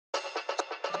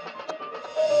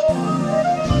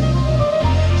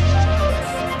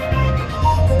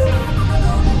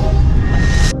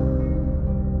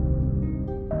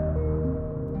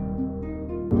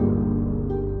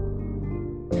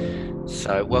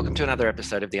So, welcome to another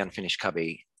episode of The Unfinished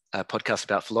Cubby, a podcast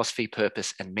about philosophy,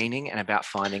 purpose, and meaning, and about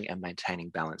finding and maintaining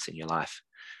balance in your life.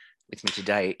 With me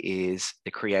today is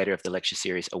the creator of the lecture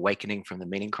series Awakening from the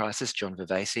Meaning Crisis, John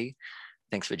Vervaeke.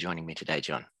 Thanks for joining me today,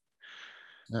 John.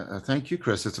 Thank you,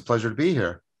 Chris. It's a pleasure to be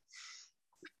here.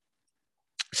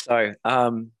 So,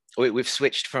 we've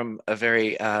switched from a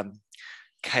very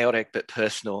chaotic but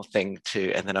personal thing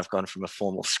to, and then I've gone from a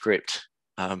formal script.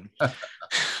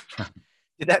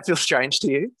 Did that feel strange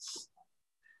to you?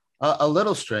 A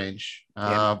little strange,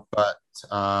 but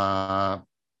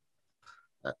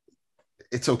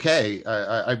it's okay.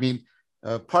 I mean,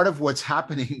 part of what's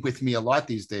happening with me a lot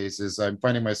these days is I'm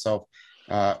finding myself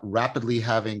rapidly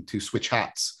having to switch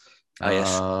hats. Oh,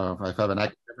 yes. I have an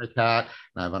academic hat,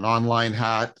 and I have an online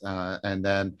hat, and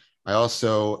then I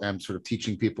also am sort of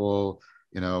teaching people,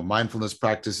 mindfulness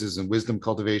practices and wisdom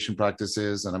cultivation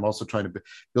practices. And I'm also trying to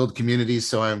build communities.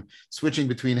 So I'm switching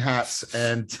between hats,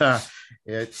 and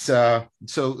it's so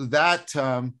that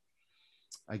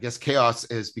I guess chaos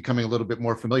is becoming a little bit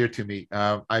more familiar to me.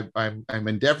 I'm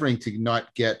endeavoring to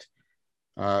not get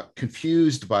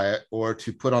confused by it or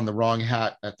to put on the wrong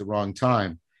hat at the wrong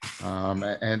time.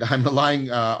 And I'm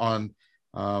relying on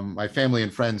my family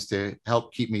and friends to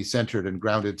help keep me centered and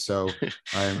grounded. So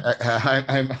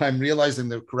I'm realizing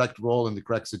the correct role in the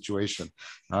correct situation.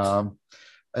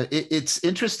 It's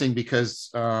interesting because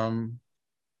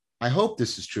I hope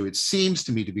this is true. It seems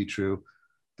to me to be true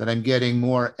that I'm getting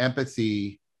more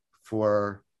empathy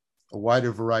for a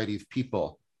wider variety of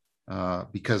people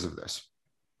because of this.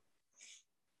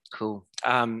 Cool.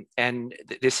 And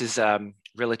this is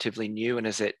relatively new, and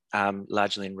is it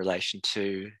largely in relation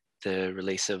to the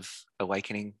release of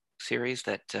Awakening series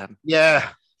that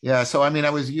yeah So I mean, I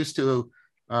was used to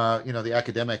the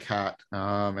academic hat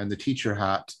and the teacher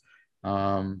hat,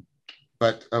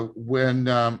 but when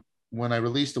I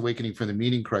released Awakening from the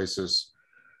Meaning Crisis,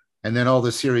 and then all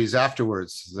the series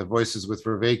afterwards, the Voices with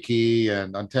Vervaeke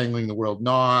and Untangling the World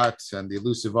Knot and The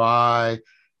Elusive Eye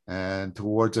and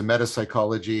Towards a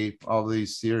Metapsychology, all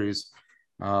these series,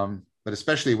 but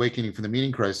especially Awakening from the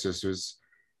Meaning Crisis, was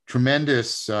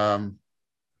tremendous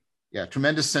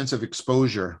sense of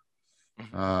exposure,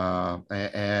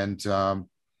 and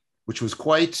which was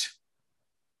quite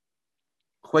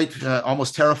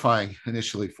almost terrifying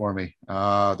initially for me.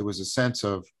 There was a sense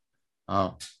of,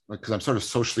 because I'm sort of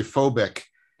socially phobic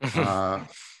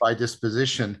by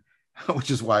disposition,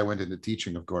 which is why I went into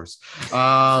teaching, of course.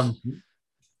 And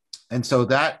so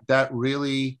that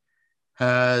really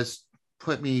has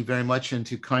put me very much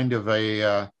into kind of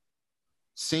a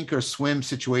sink or swim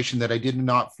situation that I did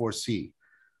not foresee.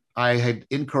 I had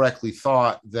incorrectly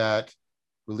thought that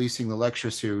releasing the lecture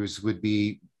series would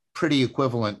be pretty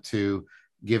equivalent to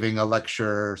giving a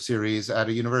lecture series at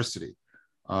a university.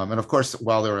 And of course,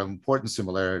 while there are important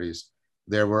similarities,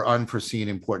 there were unforeseen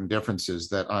important differences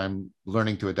that I'm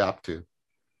learning to adapt to.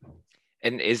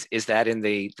 And is that in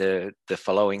the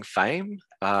following fame,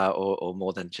 or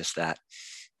more than just that?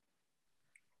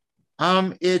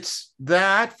 It's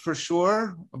that for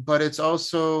sure, but it's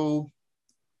also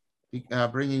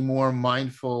bringing more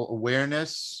mindful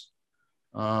awareness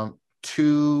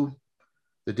to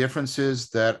the differences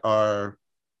that are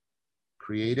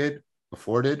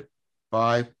afforded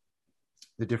by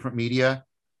the different media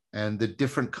and the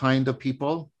different kind of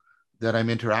people that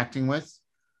I'm interacting with.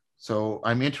 So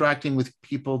I'm interacting with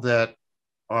people that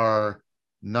are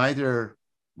neither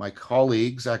my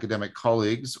colleagues, academic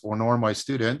colleagues, or nor my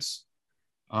students.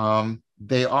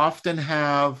 They often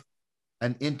have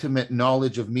an intimate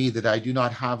knowledge of me that I do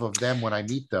not have of them when I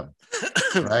meet them,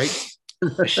 right?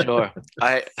 For sure.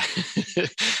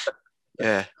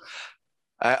 Yeah.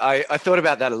 I thought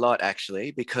about that a lot,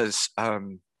 actually, because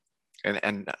and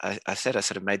I said I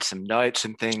sort of made some notes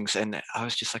and things, and I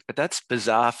was just like, but that's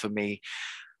bizarre for me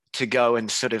to go and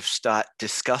sort of start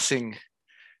discussing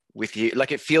with you.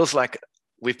 Like, it feels like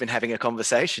we've been having a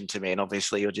conversation to me, and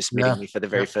obviously you're just meeting me for the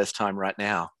very first time right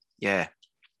now. Yeah.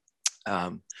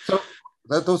 So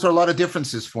those are a lot of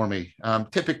differences for me.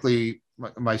 Typically,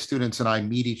 my students and I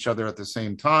meet each other at the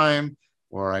same time,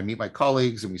 or I meet my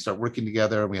colleagues and we start working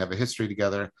together and we have a history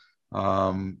together.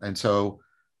 And so,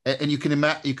 and you can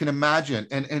imagine,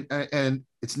 and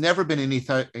it's never been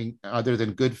anything other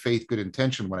than good faith, good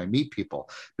intention when I meet people.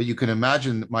 But you can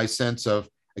imagine my sense of,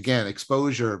 again,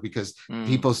 exposure, because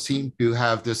people seem to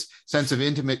have this sense of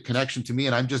intimate connection to me,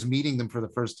 and I'm just meeting them for the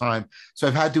first time. So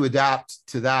I've had to adapt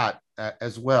to that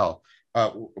as well.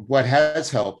 What has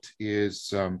helped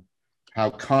is how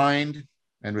kind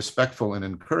and respectful and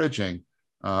encouraging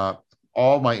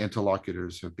all my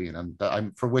interlocutors have been,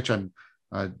 and for which I'm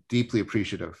deeply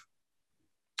appreciative.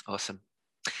 Awesome.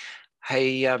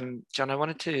 Hey, John, I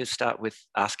wanted to start with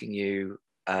asking you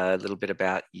a little bit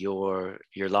about your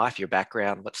life, your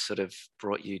background. What sort of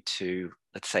brought you to,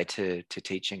 let's say, to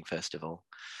teaching first of all?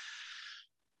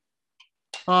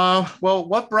 Well,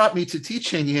 what brought me to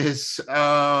teaching is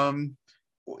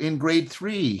in grade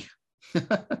three.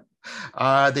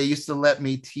 They used to let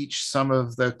me teach some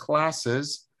of the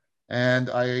classes, and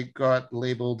I got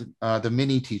labeled the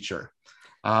mini teacher.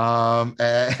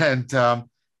 And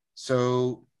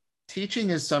so teaching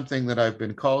is something that I've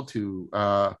been called to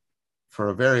for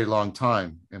a very long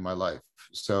time in my life.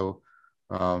 So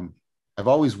um, I've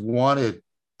always wanted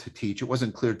to teach. It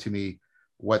wasn't clear to me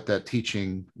what that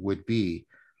teaching would be.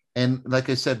 And like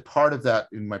I said, part of that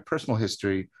in my personal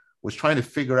history was trying to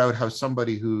figure out how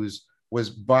somebody who's was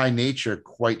by nature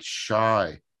quite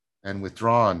shy and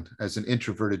withdrawn as an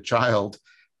introverted child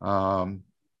um,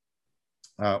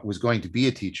 was going to be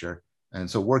a teacher. And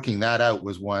so working that out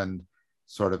was one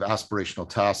sort of aspirational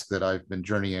task that I've been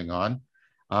journeying on.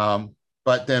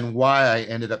 But then why I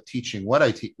ended up teaching what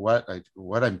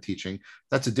I'm teaching,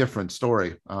 that's a different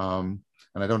story. And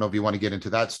I don't know if you want to get into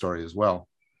that story as well.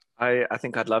 I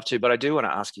think I'd love to, but I do want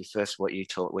to ask you first what you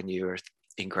taught when you were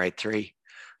in grade three.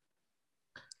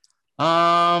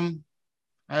 Um,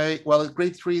 well, at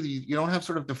grade three, you don't have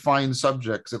sort of defined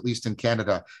subjects, at least in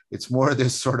Canada. It's more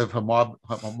this sort of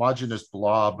homogenous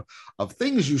blob of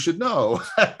things you should know.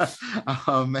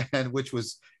 And which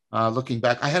was looking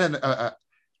back, I had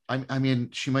I mean,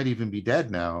 she might even be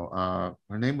dead now.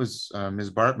 Her name was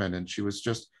Ms. Bartman, and she was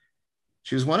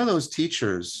one of those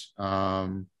teachers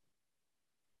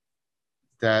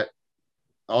that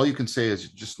all you can say is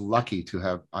just I'm lucky to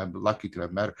have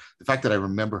met her. The fact that I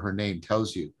remember her name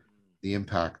tells you the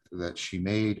impact that she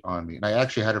made on me. And I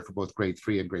actually had her for both grade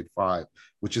three and grade five,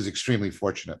 which is extremely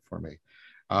fortunate for me.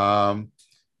 Um,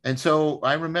 and so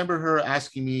I remember her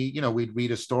asking me, we'd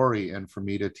read a story and for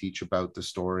me to teach about the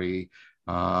story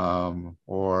or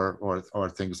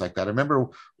things like that. I remember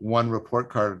one report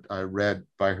card I read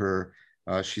by her.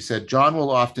 She said, John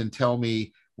will often tell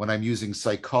me when I'm using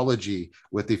psychology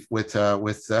with his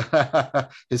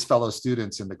fellow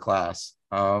students in the class.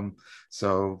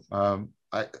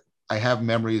 I have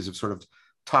memories of sort of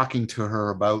talking to her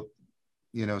about,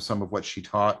 some of what she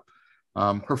taught.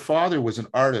 Her father was an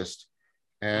artist,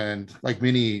 and like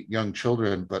many young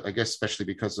children, but I guess especially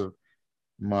because of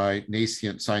my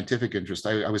nascent scientific interest,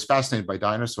 I was fascinated by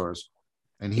dinosaurs,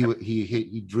 and Yep.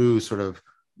 he drew sort of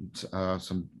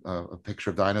a picture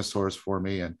of dinosaurs for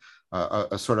me, and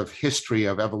a sort of history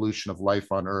of evolution of life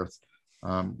on Earth.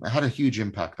 It had a huge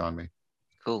impact on me.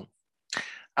 Cool.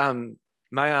 Um,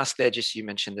 may I ask there, just you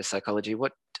mentioned the psychology,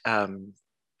 what um,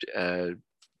 uh,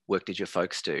 work did your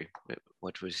folks do?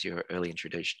 What was your early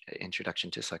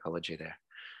introduction to psychology there?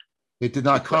 It did Two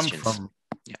not come questions. from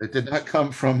Yeah. it did not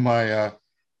come from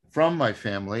my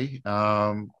family.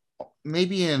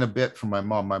 Maybe in a bit from my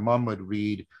mom. My mom would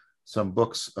read some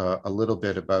books a little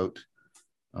bit about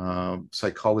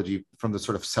psychology from the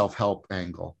sort of self-help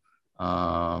angle.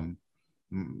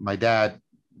 My dad,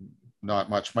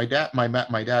 not much. My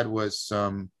dad was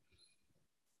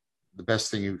the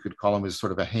best thing you could call him is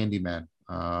sort of a handyman.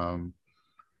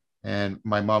 And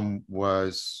my mom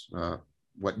was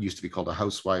what used to be called a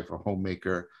housewife or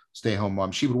homemaker, stay-home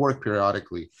mom. She would work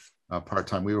periodically,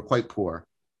 part-time. We were quite poor,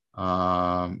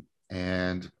 and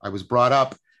I was brought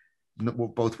up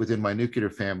both within my nuclear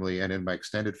family and in my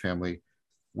extended family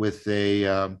with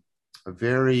a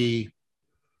very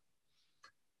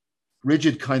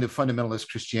rigid kind of fundamentalist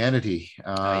Christianity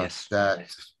Oh, yes. that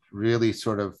really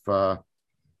sort of.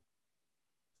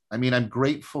 I mean, I'm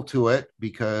grateful to it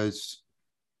because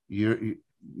you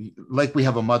like we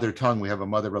have a mother tongue, we have a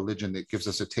mother religion that gives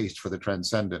us a taste for the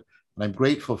transcendent, and I'm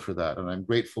grateful for that, and I'm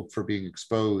grateful for being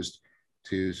exposed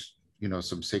to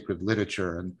some sacred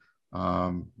literature and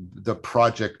the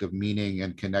project of meaning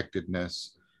and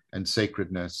connectedness and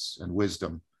sacredness and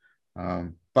wisdom.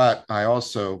 But I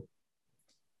also,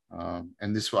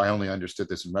 and this I only understood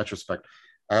this in retrospect,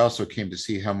 I also came to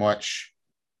see how much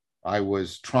I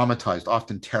was traumatized,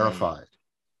 often terrified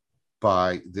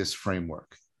by this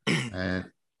framework. And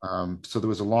so there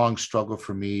was a long struggle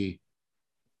for me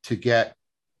to get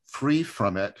free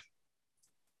from it.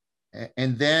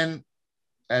 And then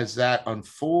as that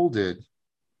unfolded,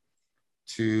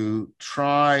 to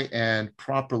try and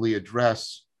properly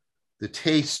address the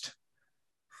taste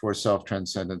for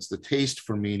self-transcendence, the taste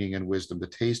for meaning and wisdom, the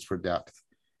taste for depth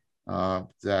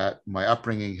that my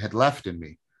upbringing had left in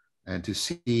me, and to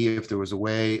see if there was a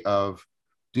way of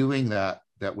doing that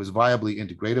that was viably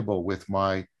integratable with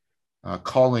my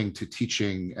calling to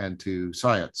teaching and to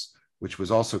science, which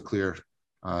was also clear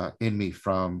in me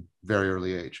from very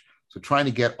early age. So trying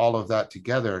to get all of that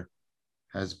together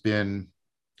has been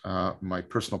my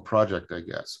personal project, I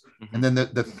guess. Mm-hmm. And then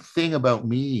the thing about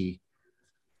me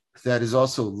that is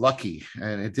also lucky,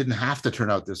 and it didn't have to turn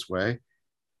out this way,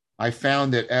 I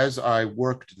found that as I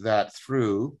worked that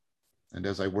through, and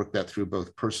as I worked that through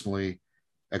both personally,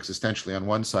 existentially on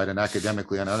one side, and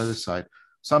academically on the other side,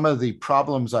 some of the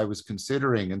problems I was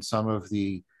considering and some of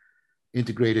the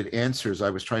integrated answers I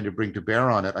was trying to bring to bear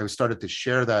on it, I started to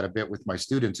share that a bit with my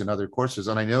students in other courses.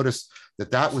 And I noticed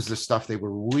that that was the stuff they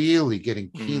were really getting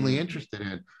keenly interested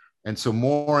in. And so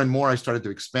more and more, I started to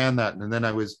expand that. And then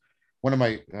I was, one of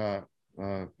my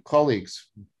colleagues,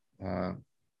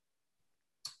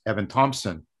 Evan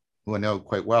Thompson, who I know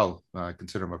quite well, I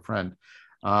consider him a friend.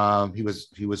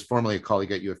 He was formerly a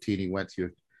colleague at U of T, and he went to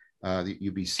the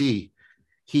UBC.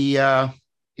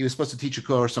 He was supposed to teach a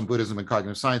course on Buddhism and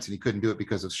cognitive science, and he couldn't do it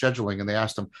because of scheduling. And they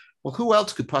asked him, well, who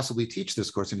else could possibly teach this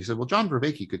course? And he said, well, John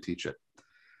Vervaeke could teach it.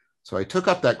 So I took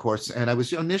up that course, and I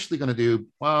was initially going to do,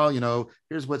 well,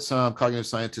 here's what some cognitive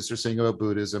scientists are saying about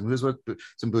Buddhism. Here's what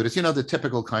some Buddhists, the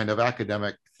typical kind of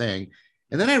academic thing.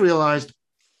 And then I realized,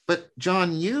 but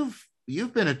John, you've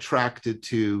been attracted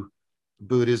to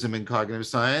Buddhism and cognitive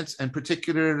science, and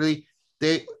particularly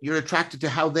you're attracted to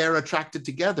how they're attracted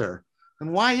together.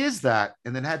 And why is that?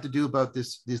 And then had to do about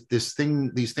these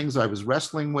things I was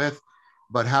wrestling with,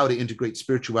 about how to integrate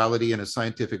spirituality in a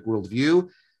scientific worldview.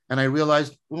 And I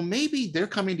realized, well, maybe they're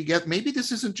coming together. Maybe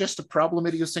this isn't just a problem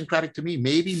idiosyncratic to me.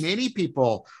 Maybe many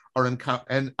people are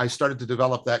and I started to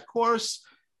develop that course.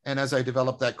 And as I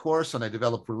developed that course, and I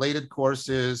developed related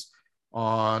courses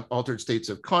on altered states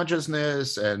of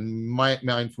consciousness and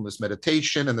mindfulness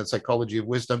meditation and the psychology of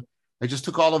wisdom, I just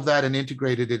took all of that and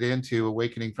integrated it into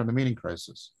Awakening from the Meaning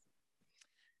Crisis.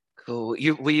 Cool.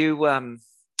 Were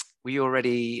you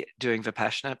already doing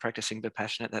Vipassana, practicing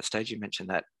Vipassana at that stage? You mentioned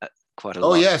that quite a lot.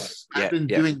 Oh yes, yeah, I've been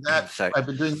doing that. So, I've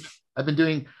been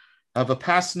doing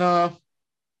Vipassana,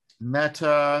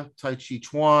 Metta, Tai Chi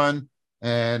Chuan,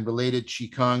 and related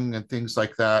Qigong and things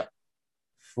like that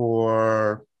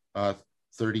for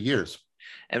 30 years.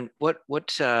 And what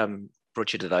brought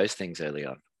you to those things early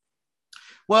on?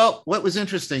 Well, what was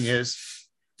interesting is,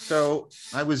 so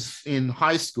I was in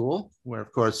high school, where,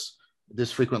 of course,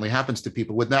 this frequently happens to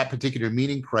people, when that particular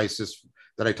meaning crisis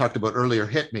that I talked about earlier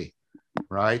hit me,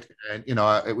 right? And,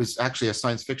 it was actually a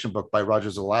science fiction book by Roger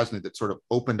Zelazny that sort of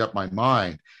opened up my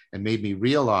mind and made me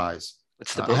realize.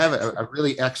 What's the book? I have a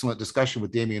really excellent discussion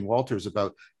with Damian Walters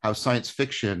about how science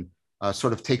fiction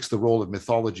sort of takes the role of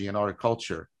mythology in our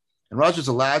culture. And Roger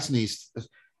Zelazny's,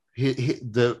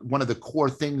 one of the core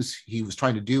things he was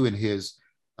trying to do in his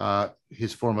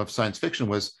form of science fiction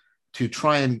was to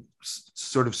try and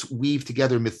sort of weave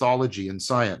together mythology and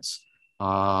science.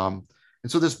 And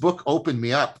so this book opened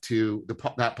me up to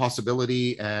that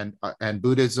possibility, and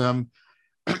Buddhism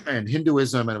and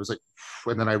Hinduism. And it was like,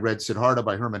 and then I read Siddhartha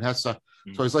by Hermann Hesse. So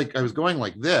I was going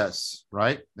like this,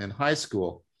 right? In high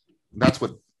school. That's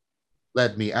what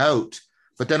led me out.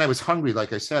 But then I was hungry.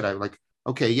 Like I said,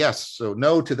 okay, yes. So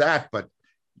no to that, but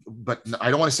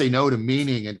I don't want to say no to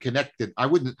meaning and connected. I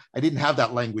didn't have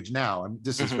that language now.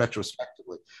 This is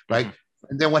retrospectively, right?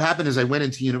 And then what happened is I went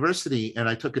into university and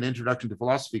I took an introduction to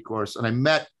philosophy course, and I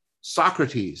met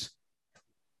Socrates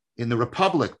in The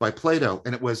Republic by Plato.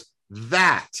 And it was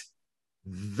that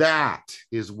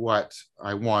is what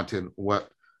I want and what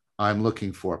I'm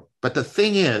looking for. But the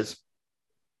thing is,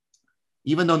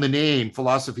 even though the name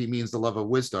philosophy means the love of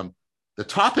wisdom, the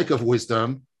topic of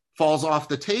wisdom falls off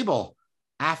the table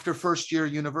after first year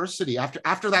university.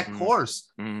 After that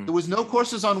course, there was no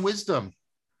courses on wisdom.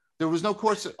 There was no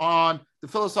course on the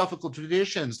philosophical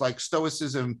traditions like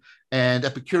Stoicism and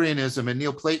Epicureanism and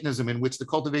Neoplatonism, in which the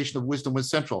cultivation of wisdom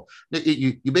was central.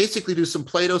 You basically do some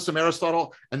Plato, some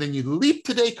Aristotle, and then you leap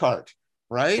to Descartes,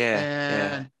 right?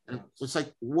 And it's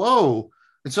like, whoa.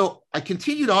 And so I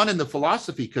continued on in the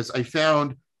philosophy because I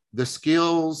found the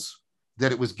skills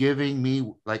that it was giving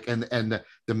me, and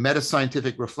the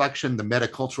meta-scientific reflection, the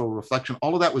meta-cultural reflection,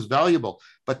 all of that was valuable.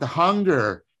 But the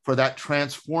hunger for that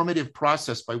transformative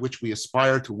process by which we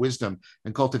aspire to wisdom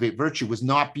and cultivate virtue was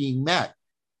not being met.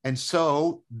 And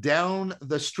so down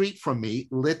the street from me,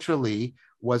 literally,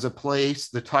 was a place,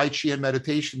 the Tai Chi and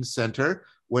Meditation Center,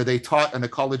 where they taught an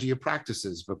ecology of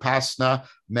practices, Vipassana,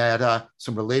 Metta,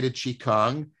 some related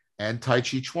Qigong, and Tai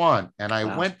Chi Chuan. And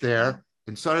I went there,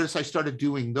 and as I started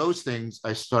doing those things,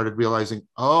 I started realizing,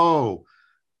 oh,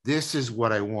 this is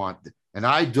what I want. And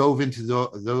I dove into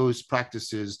those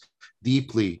practices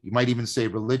deeply, you might even say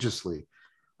religiously.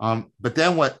 But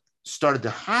then what started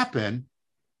to happen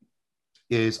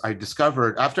is I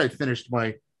discovered, after I finished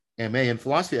my MA in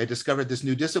philosophy, I discovered this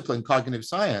new discipline, cognitive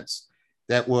science,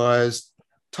 that was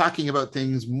talking about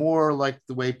things more like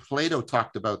the way Plato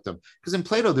talked about them. Because in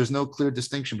Plato, there's no clear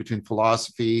distinction between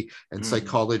philosophy and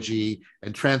psychology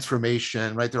and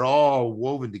transformation, right? They're all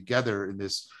woven together in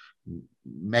this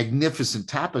magnificent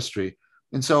tapestry.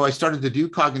 And so I started to do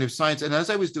cognitive science. And as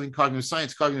I was doing cognitive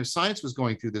science was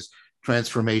going through this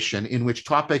transformation in which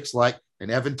topics like,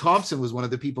 and Evan Thompson was one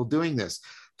of the people doing this,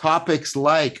 topics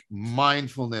like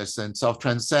mindfulness and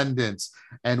self-transcendence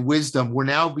and wisdom were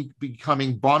now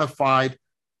becoming bona fide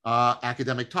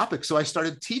academic topics. So I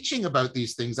started teaching about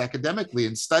these things academically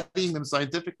and studying them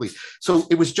scientifically. So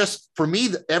it was just, for me,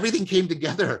 everything came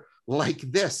together like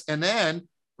this. And then,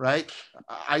 right,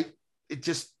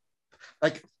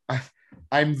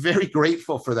 I'm very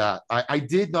grateful for that. I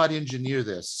did not engineer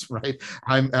this, right?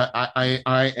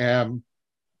 I am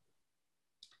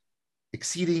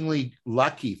exceedingly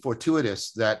lucky,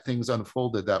 fortuitous that things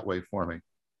unfolded that way for me.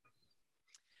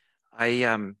 I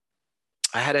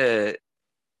had a,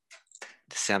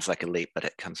 this sounds like a leap, but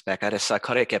it comes back. I had a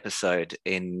psychotic episode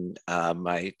in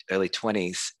my early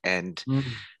 20s, and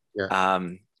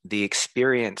the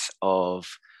experience of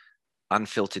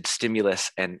unfiltered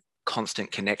stimulus and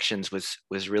constant connections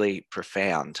was really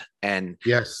profound. And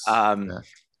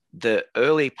the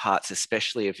early parts,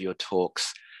 especially of your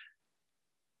talks,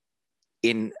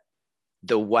 in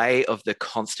the way of the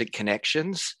constant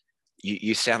connections,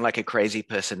 you sound like a crazy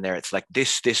person there. It's like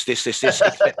this.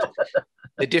 Except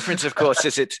the difference, of course,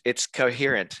 is it's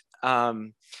coherent.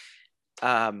 But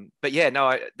yeah,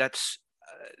 no,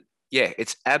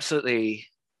 it's absolutely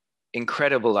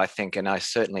incredible, I think, and I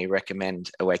certainly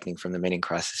recommend Awakening from the Meaning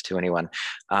Crisis to anyone,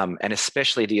 and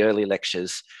especially the early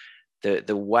lectures.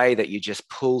 The way that you just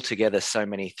pull together so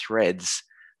many threads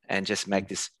and just make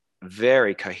this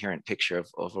very coherent picture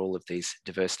of all of these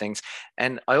diverse things.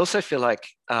 And I also feel like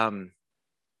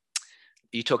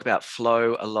you talk about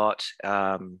flow a lot,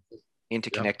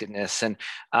 interconnectedness, and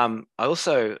I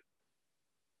also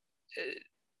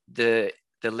the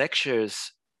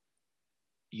lectures,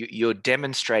 you're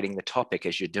demonstrating the topic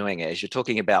as you're doing it. As you're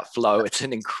talking about flow, it's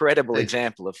an incredible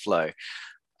example of flow.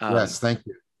 Yes, thank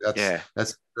you.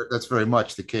 That's very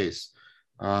much the case.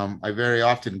 I very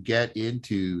often get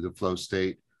into the flow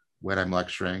state when I'm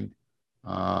lecturing,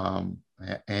 and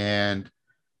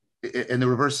the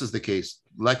reverse is the case.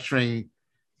 Lecturing,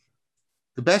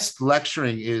 the best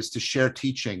lecturing is to share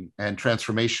teaching and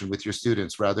transformation with your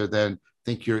students rather than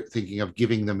you're thinking of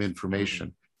giving them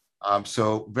information.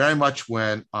 So very much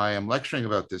when I am lecturing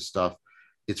about this stuff,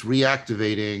 it's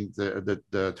reactivating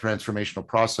the transformational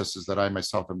processes that I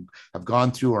myself have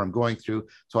gone through or I'm going through.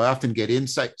 So I often get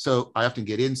insights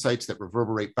that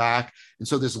reverberate back. And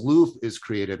so this loop is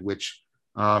created, which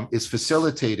is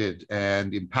facilitated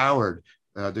and empowered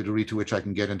the degree to which I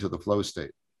can get into the flow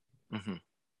state. Mm-hmm.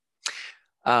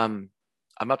 I'm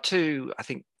up to, I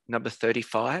think, number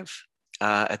 35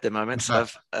 at the moment. So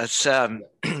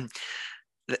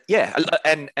yeah,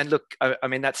 and look, I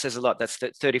mean, that says a lot. That's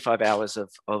 35 hours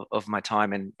of my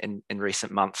time in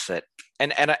recent months.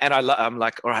 I'm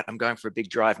like, all right, I'm going for a big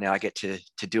drive now. I get to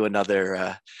do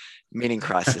another meaning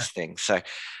crisis thing. So,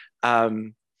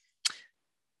 and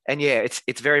yeah,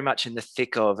 it's very much in the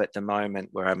thick of at the moment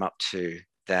where I'm up to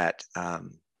that.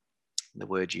 The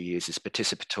word you use is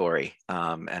participatory,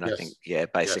 and I think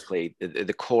basically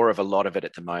the core of a lot of it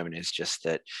at the moment is just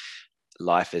that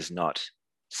life is not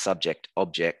subject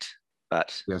object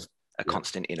but a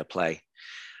constant interplay.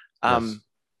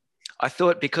 I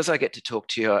thought, because I get to talk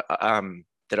to you,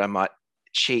 that I might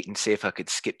cheat and see if I could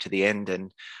skip to the end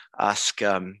and ask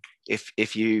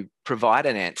if you provide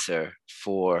an answer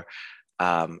for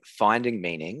finding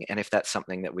meaning, and if that's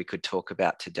something that we could talk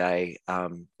about today.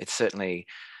 It's certainly,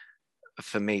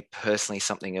 for me personally,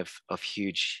 something of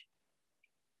huge.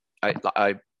 I'm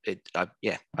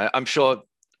sure,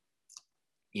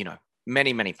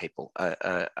 many people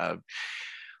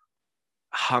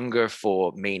hunger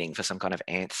for meaning, for some kind of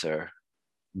answer.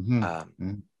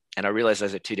 And I realize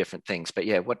those are two different things, but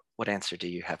yeah, what answer do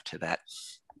you have to that?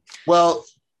 Well,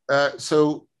 I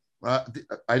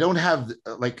don't have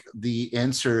the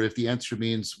answer, if the answer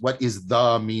means what is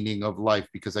the meaning of life,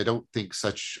 because I don't think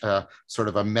such sort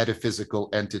of a metaphysical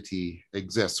entity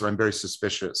exists, or I'm very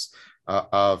suspicious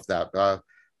of that.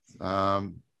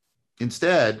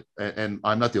 Instead, and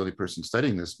I'm not the only person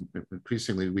studying this,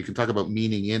 increasingly we can talk about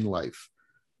meaning in life.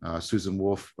 Susan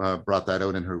Wolf brought that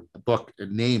out in her book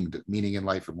named Meaning in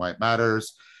Life and Why It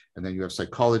Matters. And then you have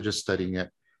psychologists studying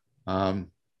it. And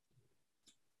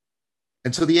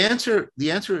so the answer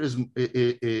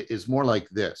is more like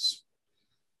this.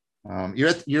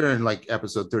 You're in like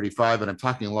episode 35, and I'm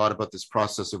talking a lot about this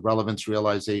process of relevance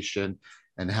realization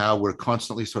and how we're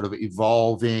constantly sort of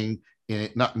evolving in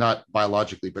it, not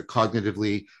biologically, but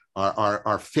cognitively,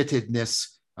 our fittedness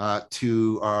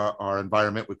to our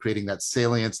environment. We're creating that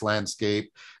salience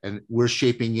landscape, and we're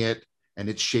shaping it, and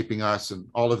it's shaping us, and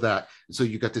all of that. And so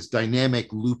you've got this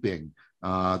dynamic looping,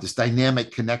 this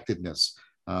dynamic connectedness.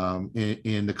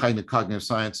 In the kind of cognitive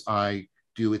science I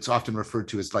do, it's often referred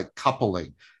to as like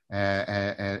coupling.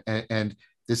 And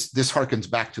this harkens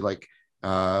back to like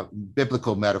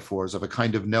biblical metaphors of a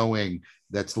kind of knowing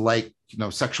that's like,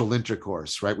 sexual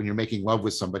intercourse, right? When you're making love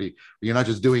with somebody, you're not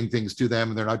just doing things to them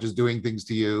and they're not just doing things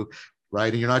to you,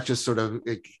 right? And you're not just sort of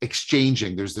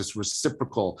exchanging. There's this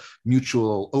reciprocal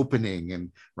mutual opening,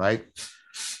 and right.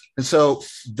 And so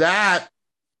that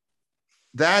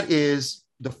is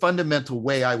the fundamental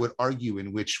way, I would argue,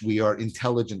 in which we are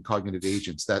intelligent cognitive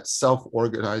agents, that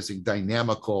self-organizing,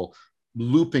 dynamical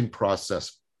looping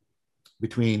process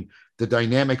between the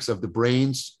dynamics of the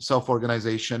brain's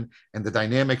self-organization and the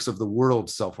dynamics of the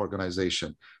world's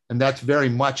self-organization. And that's very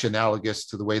much analogous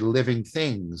to the way living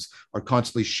things are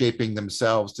constantly shaping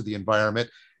themselves to the environment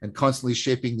and constantly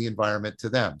shaping the environment to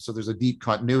them. So there's a deep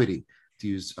continuity, to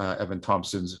use Evan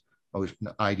Thompson's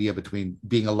idea, between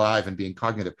being alive and being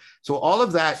cognitive. So all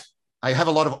of that, I have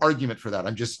a lot of argument for that.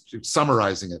 I'm just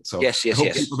summarizing it. So yes.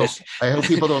 I hope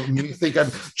people don't think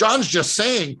John's just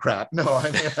saying crap. No, I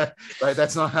mean, right?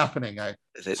 That's not happening. But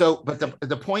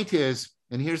the point is,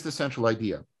 and here's the central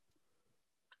idea,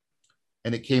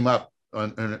 and it came up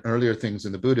on earlier things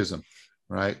in the Buddhism,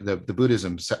 right? The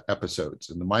Buddhism episodes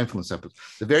and the mindfulness episodes,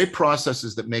 the very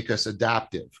processes that make us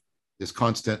adaptive, this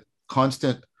constantly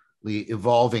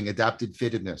evolving adapted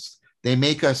fittedness, they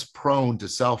make us prone to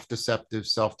self-deceptive,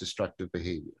 self-destructive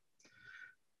behavior.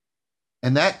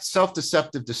 And that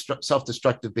self-deceptive,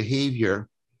 self-destructive behavior,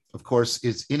 of course,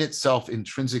 is in itself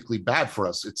intrinsically bad for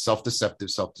us. It's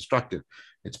self-deceptive, self-destructive.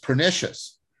 It's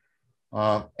pernicious.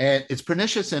 And it's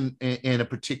pernicious in a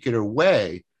particular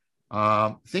way.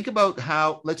 Think about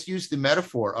how, let's use the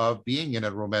metaphor of being in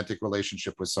a romantic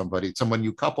relationship with somebody, someone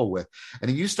you couple with, and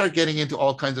if you start getting into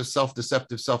all kinds of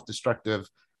self-deceptive, self-destructive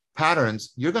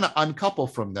patterns, you're going to uncouple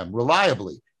from them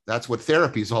reliably. That's what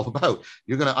therapy is all about.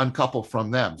 You're going to uncouple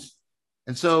from them.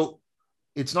 And so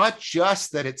it's not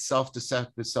just that it's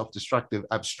self-deceptive, self-destructive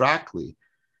abstractly.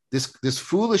 This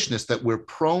foolishness that we're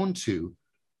prone to,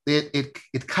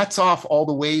 it cuts off all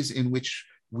the ways in which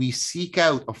we seek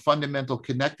out a fundamental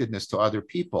connectedness to other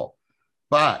people.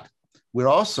 But we're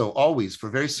also always, for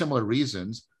very similar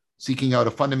reasons, seeking out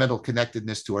a fundamental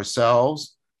connectedness to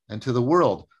ourselves and to the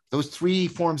world. Those three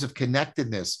forms of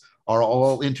connectedness are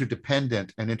all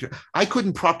interdependent and I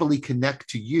couldn't properly connect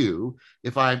to you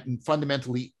if I'm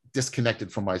fundamentally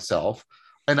disconnected from myself.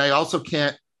 And I also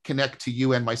can't connect to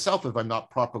you and myself if I'm not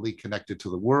properly connected to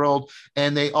the world.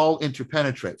 And they all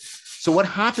interpenetrate. So what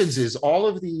happens is all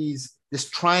of this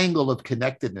triangle of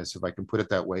connectedness, if I can put it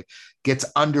that way, gets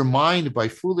undermined by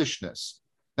foolishness.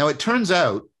 Now, it turns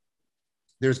out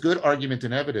there's good argument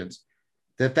and evidence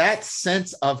that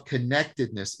sense of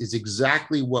connectedness is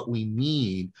exactly what we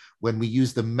need when we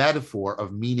use the metaphor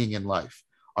of meaning in life.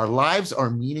 Our lives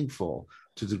are meaningful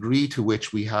to the degree to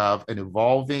which we have an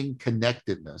evolving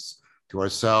connectedness to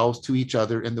ourselves, to each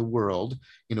other, in the world,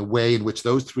 in a way in which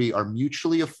those three are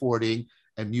mutually affording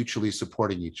and mutually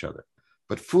supporting each other.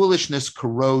 But foolishness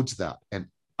corrodes that and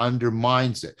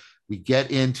undermines it. We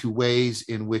get into ways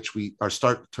in which we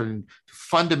start turning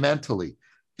fundamentally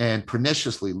and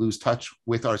perniciously lose touch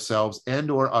with ourselves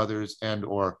and or others and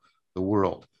or the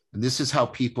world. And this is how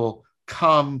people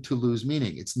come to lose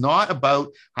meaning. It's not about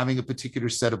having a particular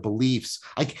set of beliefs.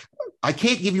 I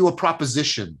can't give you a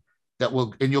proposition that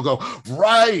will, and you'll go,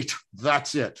 right,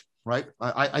 that's it, right?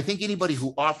 I think anybody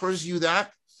who offers you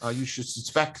that, you should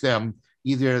suspect them,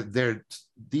 either they're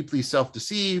deeply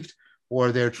self-deceived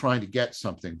or they're trying to get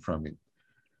something from you.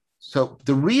 So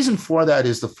the reason for that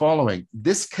is the following: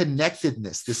 this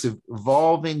connectedness, this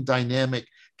evolving dynamic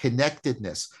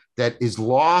connectedness that is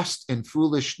lost in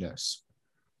foolishness,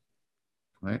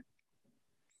 right?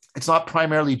 It's not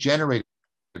primarily generated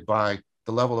by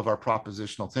the level of our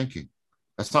propositional thinking.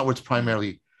 That's not what's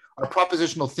primarily. Our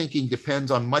propositional thinking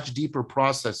depends on much deeper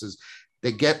processes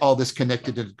that get all this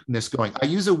connectedness going. I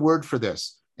use a word for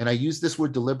this, and I use this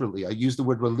word deliberately. I use the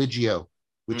word religio,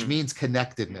 which means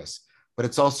connectedness, but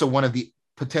it's also one of the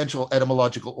potential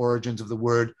etymological origins of the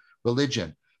word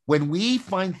religion. When we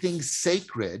find things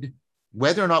sacred,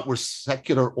 whether or not we're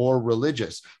secular or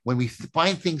religious, when we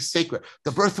find things sacred,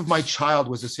 the birth of my child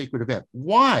was a sacred event.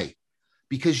 Why?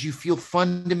 Because you feel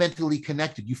fundamentally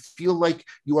connected. You feel like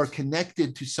you are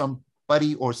connected to somebody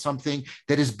somebody or something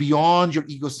that is beyond your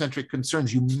egocentric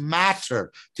concerns. You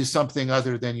matter to something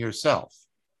other than yourself,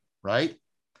 right?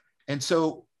 And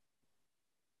so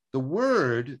the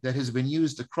word that has been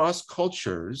used across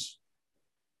cultures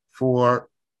for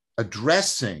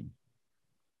addressing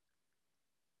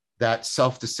that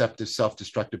self-deceptive,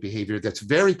 self-destructive behavior that's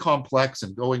very complex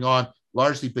and going on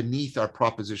largely beneath our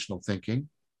propositional thinking,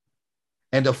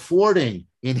 and affording,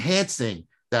 enhancing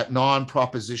that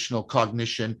non-propositional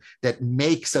cognition that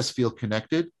makes us feel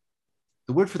connected,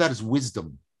 the word for that is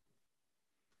wisdom.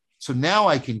 So now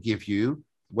I can give you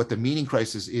what the meaning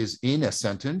crisis is in a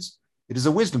sentence. It is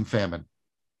a wisdom famine.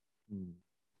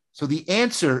 So the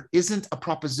answer isn't a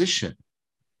proposition.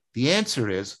 The answer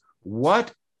is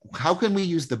how can we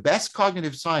use the best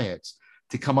cognitive science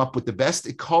to come up with the best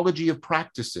ecology of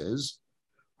practices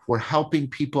for helping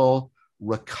people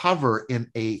recover in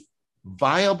a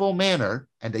viable manner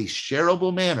and a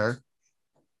shareable manner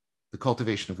the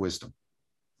cultivation of wisdom.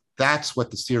 That's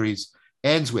what the series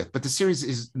ends with. But the series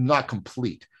is not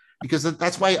complete, because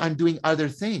that's why I'm doing other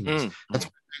things. That's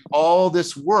why I'm doing all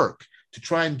this work to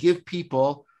try and give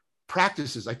people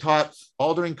practices. I taught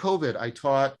all during COVID. I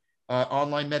taught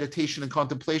online meditation and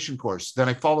contemplation course. Then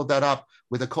I followed that up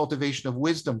with a cultivation of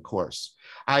wisdom course.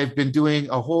 I've been doing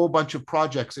a whole bunch of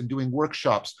projects and doing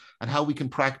workshops on how we can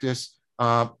practice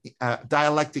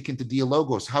dialectic into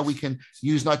dialogos, how we can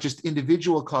use not just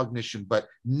individual cognition, but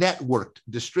networked,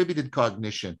 distributed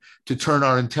cognition to turn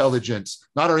our intelligence,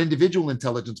 not our individual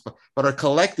intelligence, but our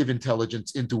collective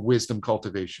intelligence into wisdom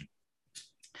cultivation.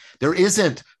 There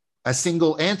isn't a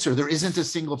single answer. There isn't a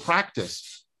single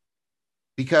practice,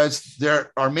 because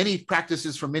there are many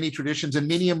practices from many traditions and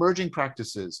many emerging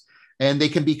practices, and they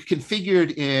can be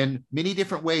configured in many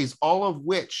different ways, all of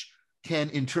which can,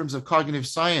 in terms of cognitive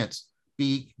science,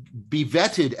 be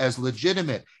vetted as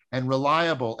legitimate and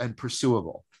reliable and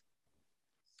pursuable.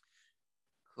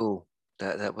 Cool.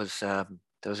 That was a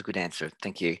good answer.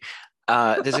 Thank you.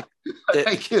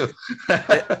 Thank you.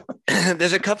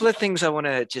 There's a couple of things I want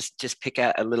to just pick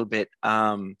out a little bit.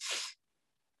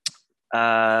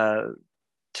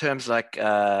 Terms like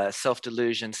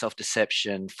self-delusion,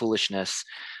 self-deception, foolishness.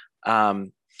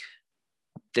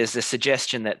 There's a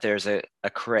suggestion that there's a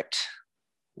correct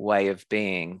way of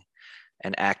being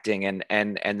and acting, and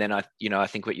then I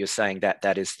think what you're saying,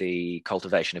 that is the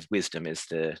cultivation of wisdom, is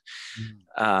the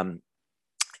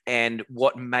and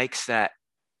what makes that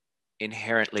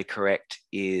inherently correct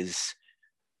is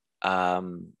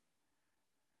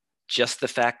just the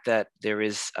fact that there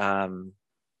is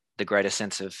the greater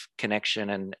sense of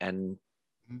connection and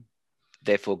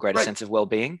therefore greater sense of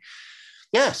well-being.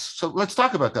 Yes. So let's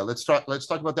talk about that. Let's talk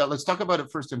about that. Let's talk about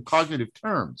it first in cognitive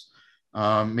terms,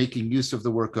 making use of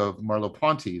the work of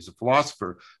Merleau-Ponty. He's a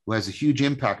philosopher who has a huge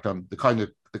impact on the kind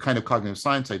of cognitive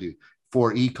science I do.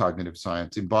 4E cognitive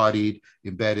science: embodied,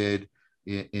 embedded,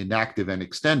 inactive, and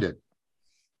extended.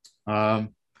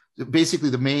 Basically,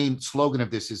 the main slogan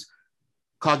of this is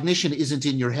cognition isn't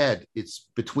in your head. It's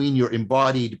between your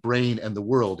embodied brain and the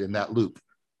world in that loop,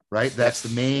 right? That's the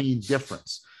main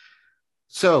difference.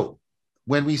 So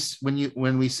when we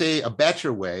say a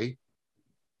better way,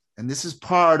 and this is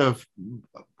part of,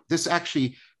 this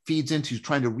actually feeds into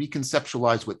trying to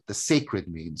reconceptualize what the sacred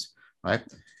means, right?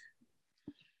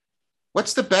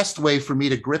 What's the best way for me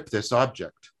to grip this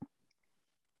object?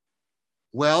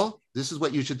 Well, this is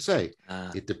what you should say.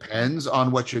 It depends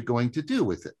on what you're going to do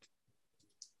with it,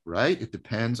 right? It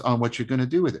depends on what you're going to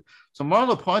do with it. So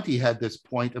Merleau-Ponty had this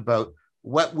point about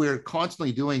what we're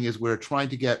constantly doing is we're trying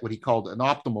to get what he called an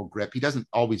optimal grip. He doesn't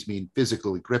always mean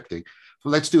physically gripping. So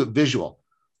let's do it visual.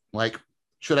 Like,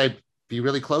 should I be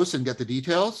really close and get the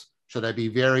details? Should I be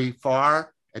very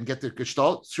far and get the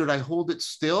gestalt? Should I hold it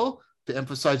still to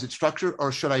emphasize its structure,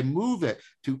 or should I move it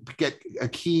to get a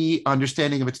key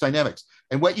understanding of its dynamics?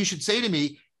 And what you should say to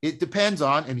me, it depends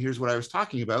on, and here's what I was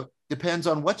talking about, depends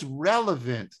on what's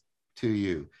relevant to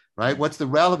you, right? What's the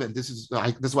relevant? This is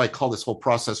why I call this whole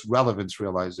process relevance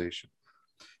realization.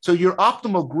 So your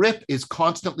optimal grip is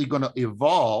constantly going to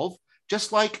evolve,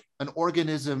 just like an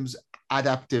organism's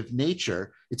adaptive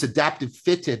nature, its adaptive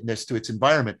fittedness to its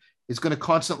environment is going to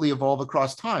constantly evolve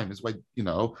across time. It's why,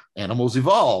 animals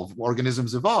evolve,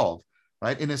 organisms evolve,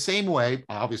 right? In the same way,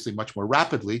 obviously much more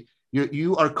rapidly,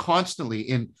 you are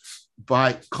constantly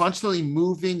by constantly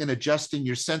moving and adjusting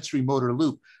your sensory motor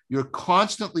loop, you're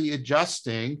constantly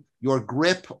adjusting your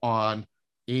grip on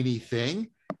anything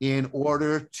in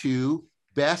order to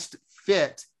best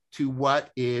fit to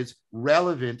what is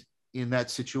relevant in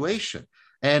that situation.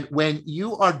 And when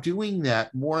you are doing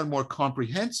that more and more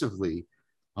comprehensively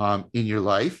in your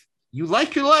life, you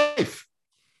like your life.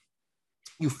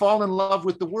 You fall in love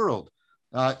with the world.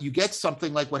 you get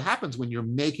something like what happens when you're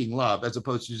making love as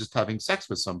opposed to just having sex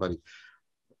with somebody.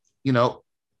 You know,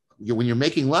 when you're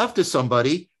making love to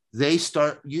somebody, they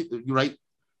start, right?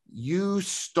 You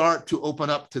start to open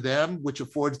up to them, which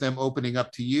affords them opening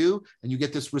up to you. And you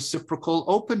get this reciprocal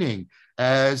opening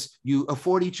as you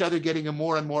afford each other getting a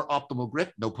more and more optimal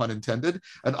grip, no pun intended,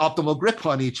 an optimal grip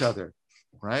on each other,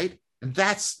 right? And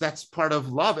that's part of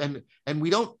love. And we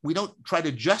don't try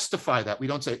to justify that. We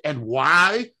don't say, and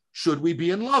why should we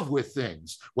be in love with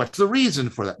things? What's the reason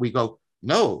for that? We go,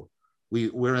 no,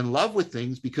 we're in love with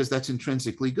things because that's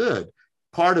intrinsically good.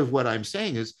 Part of what I'm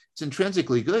saying is it's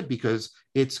intrinsically good because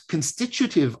it's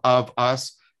constitutive of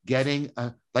us getting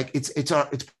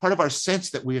it's part of our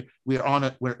sense that we're on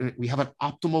it, we have an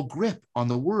optimal grip on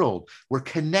the world. We're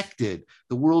connected.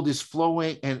 The world is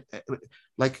flowing, and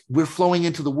like we're flowing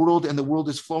into the world, and the world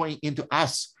is flowing into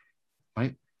us,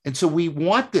 right? And so we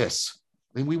want this,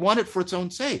 and we want it for its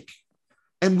own sake,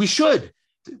 and we should.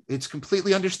 It's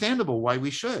completely understandable why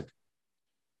we should.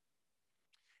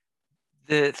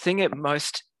 The thing it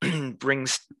most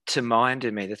brings to mind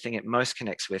in me, the thing it most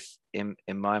connects with in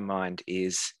my mind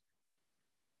is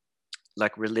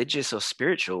like religious or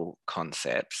spiritual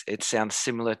concepts. It sounds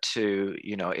similar to,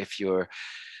 you know, if you're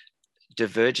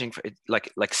diverging,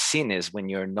 like sin is when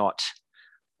you're not.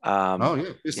 Oh yeah,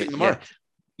 missing the mark.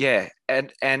 Yeah,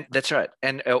 and that's right.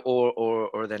 And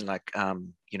or then like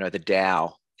you know, the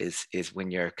Tao is when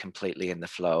you're completely in the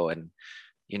flow, and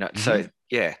you know, so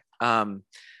yeah.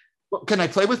 Well, can I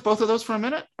play with both of those for a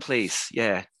minute? Please,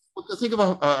 yeah. Well, think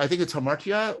about, I think it's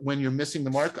hamartia, when you're missing the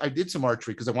mark. I did some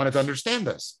archery because I wanted to understand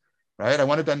this, right? I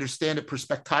wanted to understand it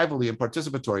perspectively and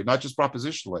participatory, not just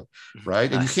propositionally,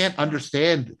 right? Nice. And you can't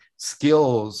understand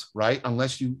skills, right,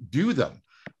 unless you do them,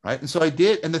 right? And so I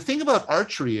did. And the thing about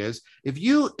archery is if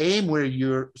you aim where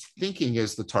you're thinking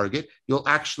is the target, you'll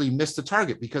actually miss the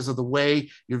target because of the way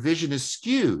your vision is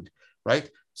skewed, right?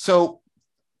 So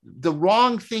the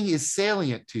wrong thing is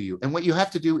salient to you. And what you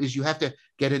have to do is you have to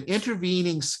get an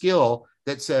intervening skill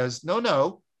that says,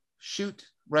 no, shoot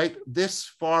right this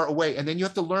far away. And then you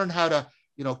have to learn how to,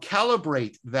 you know,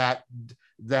 calibrate that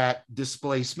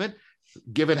displacement,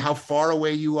 given how far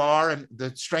away you are and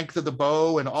the strength of the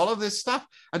bow and all of this stuff,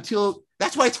 until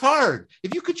that's why it's hard.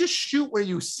 If you could just shoot where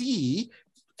you see,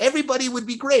 everybody would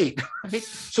be great. Right?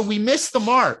 So we miss the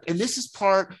mark. And this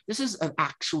is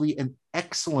actually an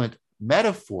excellent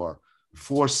metaphor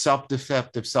for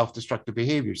self-deceptive, self-destructive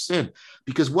behavior, sin.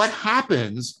 Because what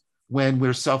happens when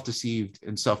we're self-deceived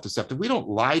and self-deceptive? We don't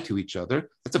lie to each other.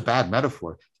 That's a bad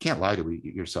metaphor. You can't lie to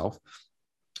yourself.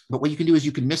 But what you can do is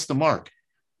you can miss the mark.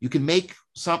 You can make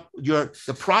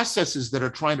the processes that are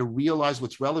trying to realize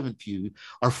what's relevant to you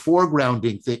are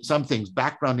foregrounding some things,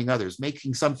 backgrounding others,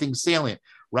 making some things salient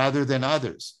rather than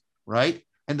others, right?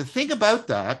 And the thing about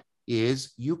that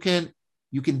is you can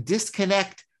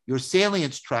disconnect your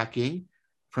salience tracking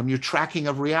from your tracking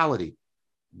of reality.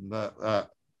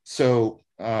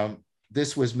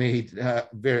 This was made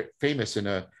very famous and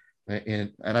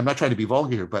I'm not trying to be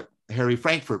vulgar here, but Harry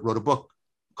Frankfurt wrote a book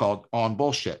called On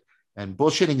Bullshit. And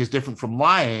bullshitting is different from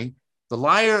lying. The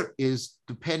liar is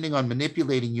depending on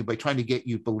manipulating you by trying to get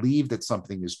you to believe that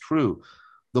something is true.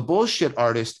 The bullshit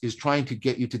artist is trying to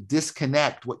get you to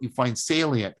disconnect what you find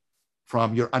salient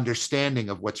from your understanding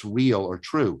of what's real or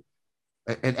true.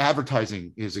 And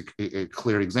advertising is a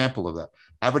clear example of that.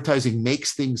 Advertising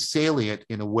makes things salient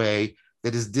in a way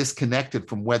that is disconnected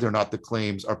from whether or not the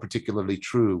claims are particularly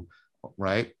true,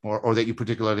 right? Or that you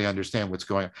particularly understand what's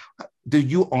going on. Do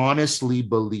you honestly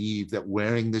believe that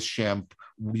wearing this shampoo,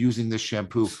 using this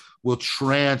shampoo will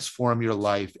transform your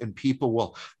life and people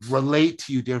will relate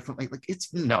to you differently? Like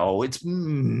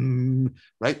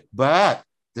right? But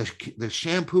the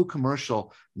shampoo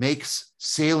commercial makes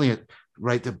salient,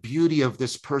 right, the beauty of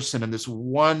this person and this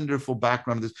wonderful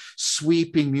background, this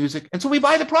sweeping music. And so we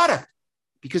buy the product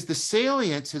because the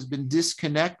salience has been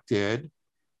disconnected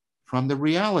from the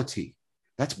reality.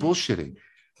 That's bullshitting.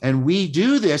 And we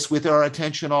do this with our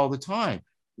attention all the time.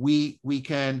 We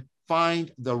can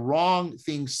find the wrong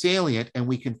thing salient and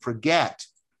we can forget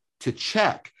to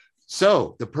check.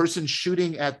 So the person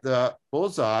shooting at the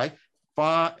bullseye,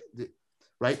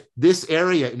 right, this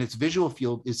area in its visual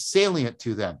field is salient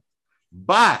to them.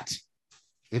 But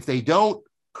if they don't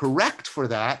correct for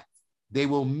that, they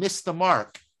will miss the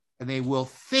mark and they will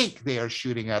think they are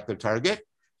shooting at their target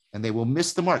and they will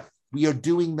miss the mark. We are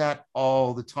doing that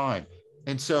all the time.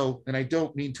 And so, and I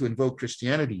don't mean to invoke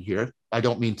Christianity here. I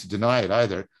don't mean to deny it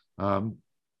either. I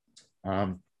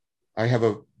have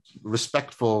a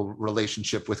respectful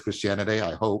relationship with Christianity,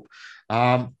 I hope.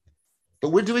 But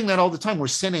we're doing that all the time. We're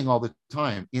sinning all the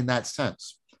time in that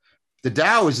sense. The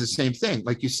Tao is the same thing,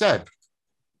 like you said.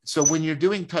 So when you're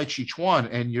doing Tai Chi Chuan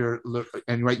and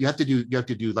right, you have to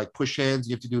do like push hands,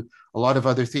 you have to do a lot of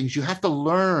other things. You have to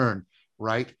learn,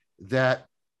 right, that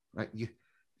right. You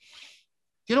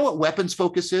know what weapons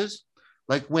focus is?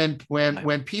 Like when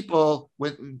people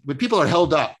are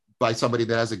held up by somebody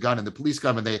that has a gun and the police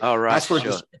come and they Oh, right. ask for a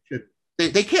Sure. description,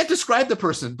 they can't describe the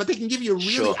person, but they can give you a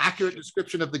really Sure. accurate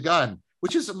description of the gun,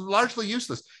 which is largely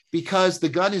useless because the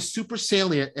gun is super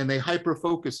salient and they hyper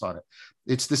focus on it.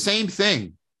 It's the same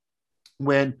thing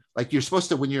when like you're supposed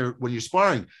to when you're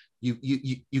sparring, you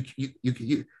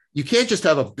can't just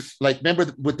have a like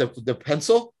remember with the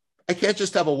pencil. I can't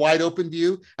just have a wide open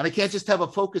view and I can't just have a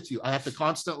focus view. I have to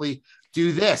constantly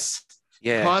do this,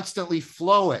 Yeah. constantly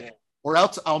flow it, or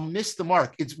else I'll miss the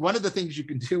mark. It's one of the things you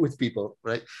can do with people,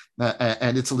 right?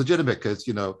 And it's legitimate because,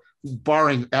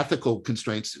 barring ethical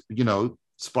constraints,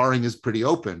 sparring is pretty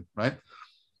open, right?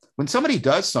 When somebody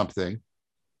does something,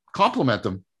 compliment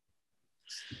them.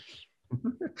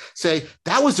 Say,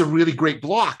 that was a really great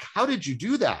block. How did you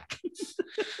do that?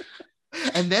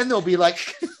 And then they'll be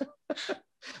like,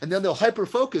 and then they'll hyper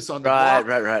focus on the block.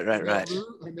 Right.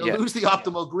 And they'll lose the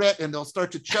optimal grit and they'll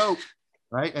start to choke,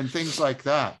 right? And things like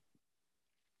that.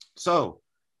 So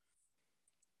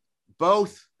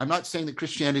both, I'm not saying that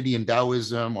Christianity and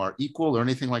Taoism are equal or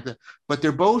anything like that, but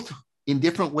they're both in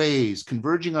different ways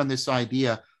converging on this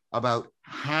idea about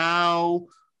how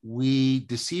we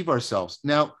deceive ourselves.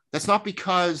 Now, that's not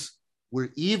because we're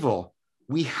evil.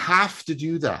 We have to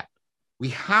do that. We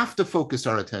have to focus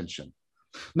our attention.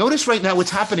 Notice right now what's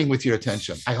happening with your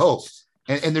attention, I hope.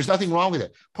 And there's nothing wrong with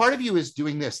it. Part of you is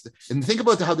doing this. And think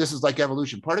about how this is like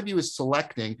evolution. Part of you is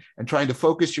selecting and trying to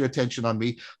focus your attention on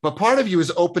me. But part of you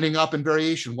is opening up in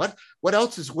variation. What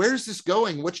else is, where's this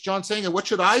going? What's John saying? And what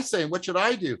should I say? And what should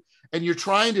I do? And you're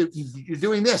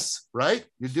doing this, right?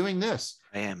 You're doing this.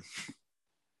 I am.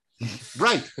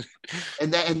 Right.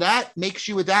 And that makes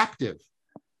you adaptive.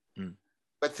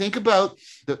 But think about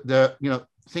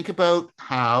think about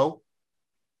how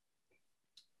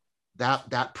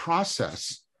that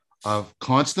process of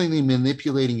constantly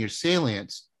manipulating your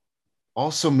salience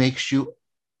also makes you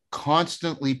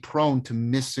constantly prone to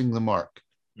missing the mark,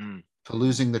 to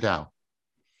losing the Tao.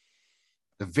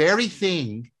 The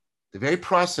very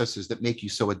processes that make you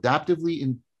so adaptively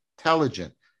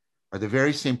intelligent are the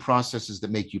very same processes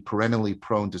that make you perennially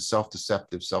prone to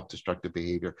self-deceptive, self-destructive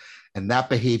behavior. And that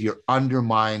behavior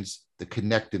undermines the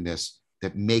connectedness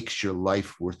that makes your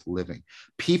life worth living.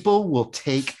 People will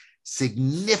take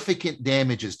significant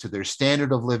damages to their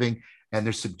standard of living and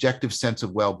their subjective sense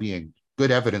of well-being.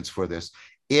 Good evidence for this,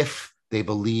 if they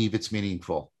believe it's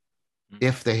meaningful,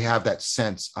 if they have that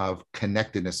sense of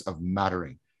connectedness, of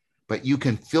mattering. But you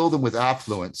can fill them with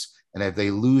affluence, and if they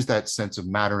lose that sense of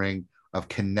mattering, of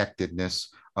connectedness,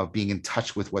 of being in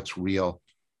touch with what's real,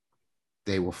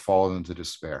 they will fall into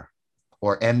despair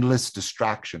or endless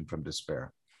distraction from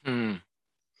despair.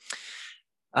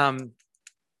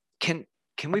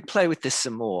 Can we play with this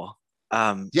some more?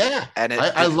 Yeah, and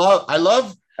I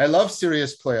love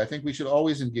serious play. I think we should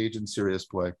always engage in serious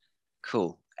play.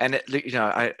 Cool. And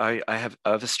I have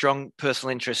a strong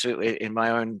personal interest in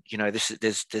my own.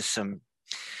 There's some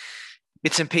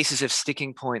bits and pieces of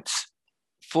sticking points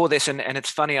for this, and it's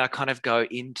funny. I kind of go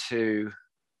into.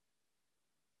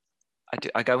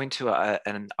 I go into it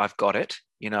and I've got it.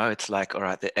 It's like, all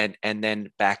right, and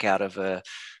then back out of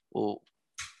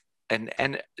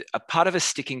and a part of a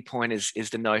sticking point is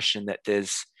the notion that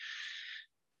there's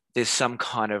some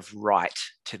kind of right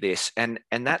to this, and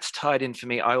that's tied in for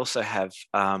me. I also have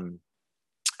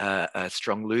a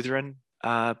strong Lutheran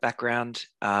background.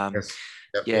 Yes.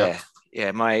 Yep.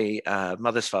 Yeah. My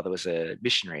mother's father was a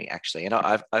missionary, actually, and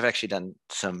I've actually done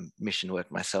some mission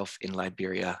work myself in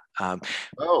Liberia.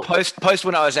 Post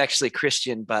when I was actually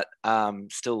Christian, but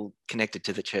still connected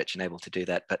to the church and able to do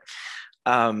that. But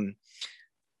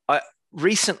I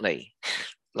recently,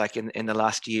 like in the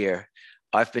last year,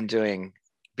 I've been doing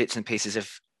bits and pieces of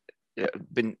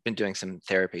been doing some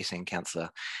therapy, seeing counselor,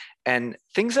 and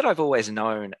things that I've always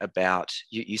known about.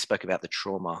 You spoke about the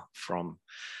trauma from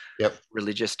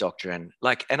religious doctrine,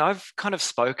 and I've kind of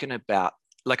spoken about,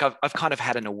 I've kind of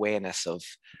had an awareness of,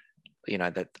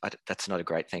 that's not a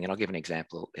great thing. And I'll give an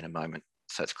example in a moment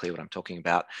so it's clear what I'm talking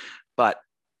about. But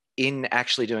in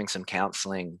actually doing some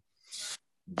counseling,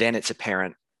 then it's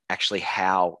apparent actually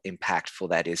how impactful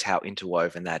that is, how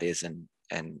interwoven that is, and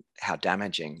how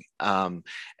damaging. And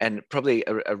probably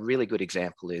a really good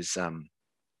example is,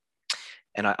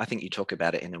 and I think you talk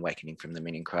about it in Awakening from the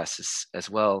Meaning Crisis as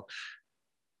well,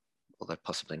 although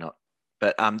possibly not.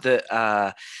 But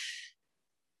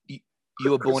you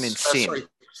were born in sin.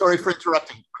 sorry for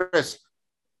interrupting, Chris.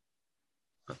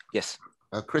 Yes.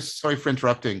 Chris, sorry for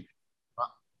interrupting.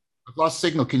 I've lost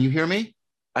signal. Can you hear me?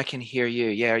 I can hear you.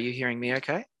 Yeah. Are you hearing me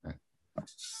okay? Are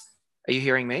you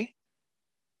hearing me?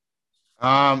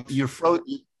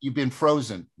 You've been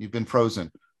frozen. You've been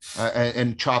frozen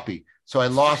and choppy. So I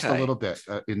lost a Okay. little bit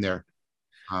in there.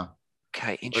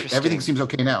 Okay. Everything Interesting. seems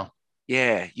okay now.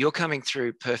 Yeah. You're coming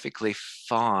through perfectly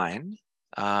fine.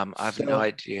 I have no So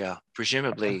idea.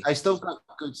 Presumably. I still got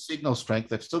good signal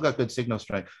strength. I've still got good signal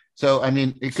strength. So, I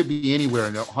mean, it could be anywhere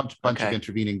in a bunch of Okay.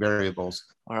 intervening variables.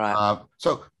 All right.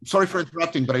 So sorry for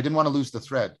interrupting, but I didn't want to lose the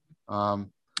thread.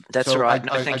 That's all So right.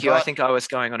 No, I thank you. I got, think I was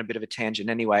going on a bit of a tangent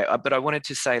anyway, but I wanted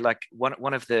to say, like,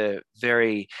 one of the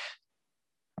very,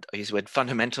 I use the word,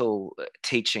 fundamental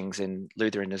teachings in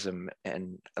Lutheranism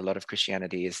and a lot of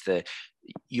Christianity is that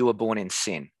you are born in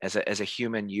sin. As a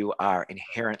human, you are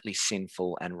inherently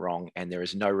sinful and wrong, and there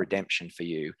is no redemption for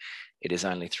you. It is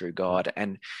only through God.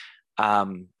 And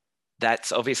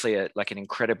that's obviously like an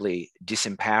incredibly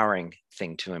disempowering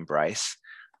thing to embrace.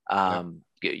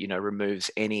 Removes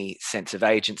any sense of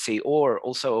agency or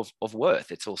also of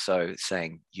worth. It's also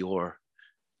saying you're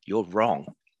wrong.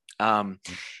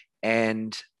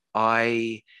 And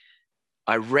I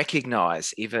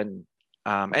recognize even,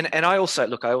 and I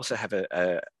also have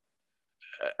a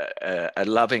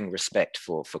loving respect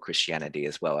for Christianity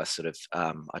as well. I sort of,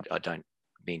 I don't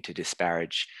mean to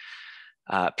disparage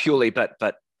purely, but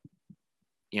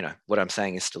what I'm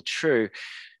saying is still true.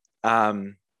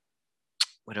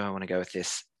 Where do I want to go with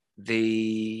this?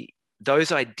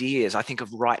 Those ideas, I think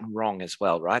of right and wrong as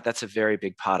well, right? That's a very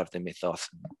big part of the mythos.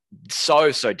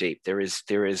 So deep. There is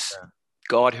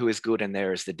God who is good, and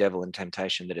there is the devil and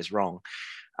temptation that is wrong,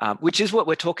 which is what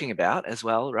we're talking about as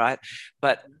well, right?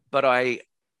 But I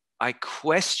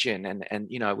question and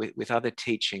with other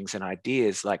teachings and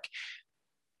ideas, like,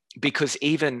 because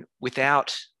even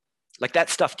without, like, that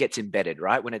stuff gets embedded,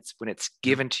 right? When it's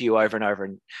given to you over and over,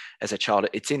 and as a child,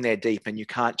 it's in there deep, and you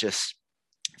can't just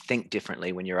think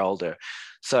differently when you're older.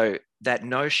 So that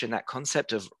notion, that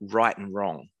concept of right and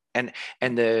wrong, and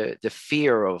the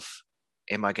fear of,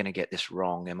 am I going to get this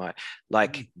wrong? Am I,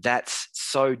 like, that's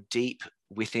so deep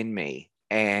within me,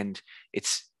 and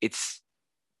it's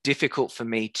difficult for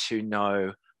me to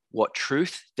know what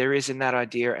truth there is in that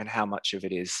idea and how much of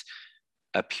it is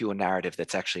a pure narrative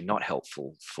that's actually not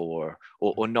helpful for,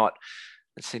 or not,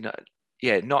 let's say,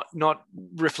 not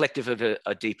reflective of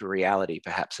a deeper reality,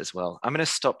 perhaps, as well. I'm going to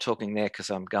stop talking there because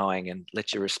I'm going, and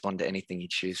let you respond to anything you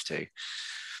choose to.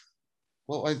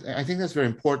 well, I think that's very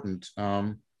important.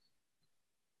 I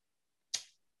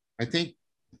think,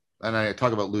 and I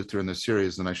talk about Luther in this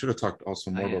series, and I should have talked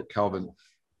also more about Calvin.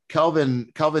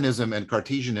 Calvinism and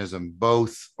Cartesianism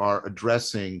both are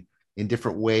addressing in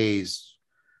different ways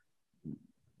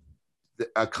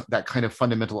that kind of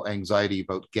fundamental anxiety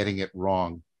about getting it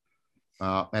wrong.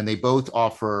 And they both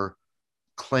offer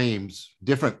claims,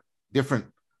 different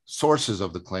sources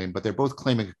of the claim, but they're both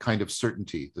claiming a kind of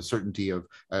certainty, the certainty of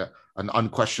an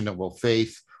unquestionable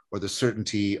faith, or the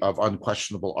certainty of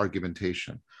unquestionable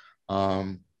argumentation.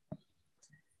 And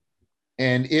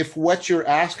if what you're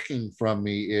asking from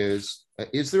me is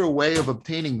there a way of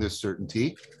obtaining this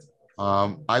certainty?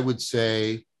 I would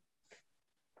say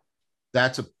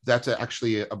that's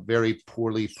actually a very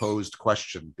poorly posed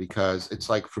question, because it's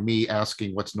like, for me,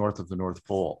 asking what's north of the North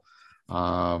Pole.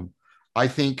 I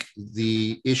think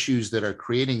the issues that are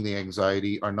creating the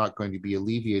anxiety are not going to be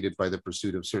alleviated by the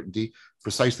pursuit of certainty,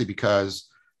 precisely because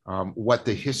what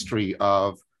the history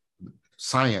of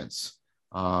science,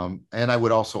 and I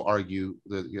would also argue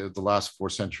the last 4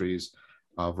 centuries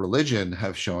of religion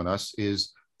have shown us,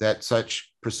 is that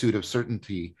such pursuit of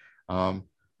certainty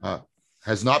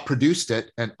has not produced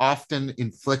it, and often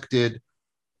inflicted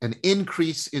an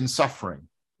increase in suffering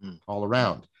all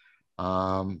around.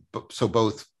 So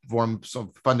both forms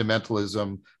of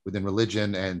fundamentalism within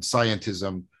religion and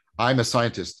scientism. I'm a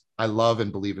scientist. I love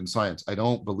and believe in science. I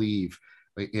don't believe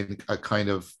in a kind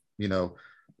of,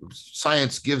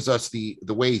 science gives us the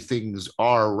way things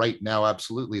are right now.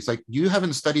 Absolutely. It's like, you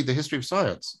haven't studied the history of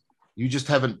science. You just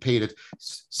haven't paid it.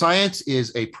 Science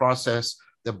is a process,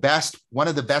 one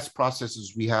of the best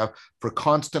processes we have for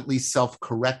constantly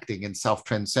self-correcting and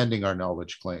self-transcending our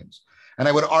knowledge claims. And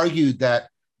I would argue that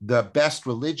the best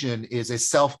religion is a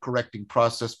self-correcting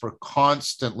process for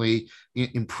constantly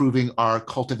improving our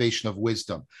cultivation of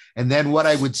wisdom. And then what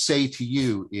I would say to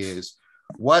you is,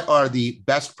 what are the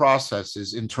best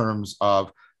processes in terms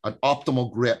of an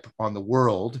optimal grip on the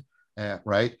world,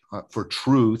 right, for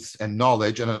truth and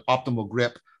knowledge, and an optimal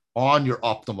grip on your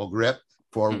optimal grip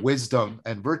for wisdom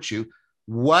and virtue?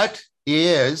 What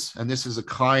is, and this is a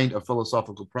kind of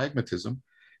philosophical pragmatism,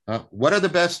 what are the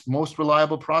best, most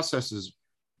reliable processes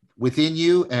within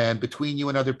you and between you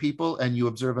and other people, and you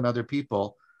observe in other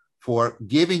people, for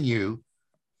giving you,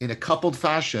 in a coupled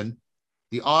fashion,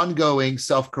 the ongoing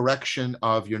self-correction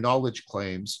of your knowledge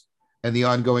claims and the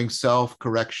ongoing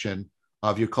self-correction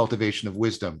of your cultivation of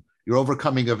wisdom, your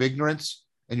overcoming of ignorance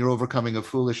and your overcoming of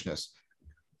foolishness.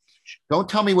 Don't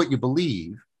tell me what you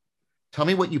believe. Tell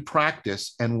me what you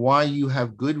practice and why you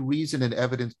have good reason and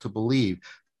evidence to believe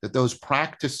that those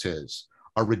practices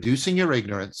are reducing your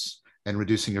ignorance and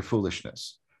reducing your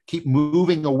foolishness. Keep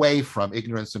moving away from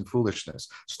ignorance and foolishness.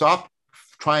 Stop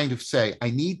trying to say,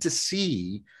 I need to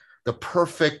see the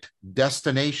perfect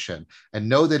destination and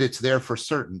know that it's there for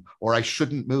certain, or I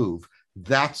shouldn't move.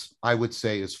 That's, I would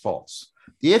say, is false.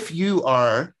 If you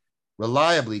are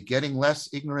reliably getting less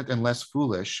ignorant and less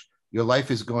foolish, your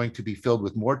life is going to be filled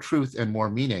with more truth and more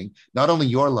meaning, not only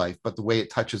your life, but the way it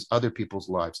touches other people's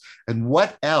lives. And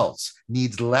what else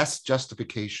needs less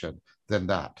justification than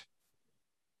that?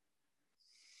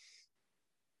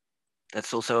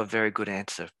 That's also a very good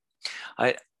answer.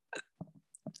 I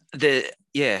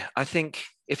I think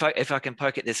if I can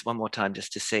poke at this one more time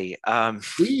just to see.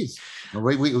 Please,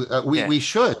 we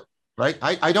should, right?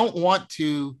 I don't want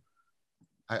to.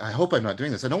 I hope I'm not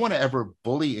doing this. I don't want to ever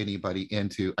bully anybody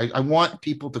into. I want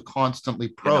people to constantly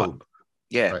probe.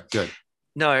 Yeah. Right, good.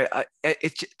 No,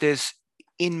 there's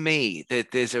in me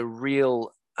that there's a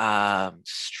real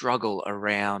struggle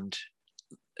around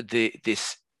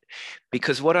this,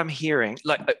 because what I'm hearing,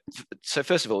 so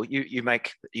first of all, you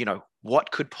make,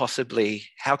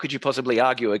 how could you possibly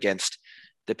argue against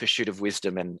the pursuit of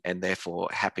wisdom and therefore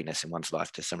happiness in one's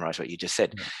life, to summarize what you just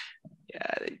said?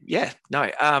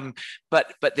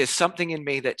 But there's something in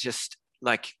me that just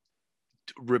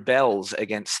rebels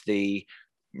against the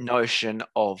notion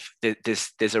of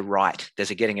there's a right,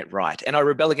 there's a getting it right, and I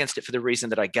rebel against it for the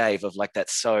reason that I gave of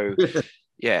that's so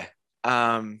yeah.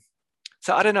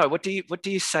 So I don't know, what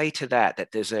do you say to that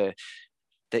that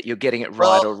you're getting it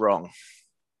right or wrong?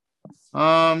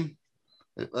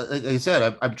 Like I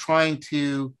said, I'm trying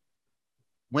to,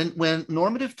 when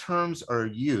normative terms are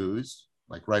used,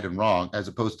 like right and wrong, as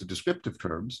opposed to descriptive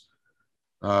terms,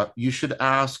 you should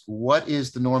ask, what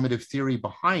is the normative theory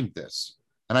behind this?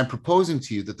 And I'm proposing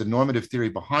to you that the normative theory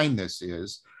behind this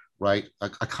is, right, a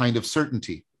kind of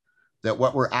certainty, that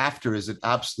what we're after is an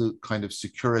absolute kind of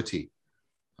security.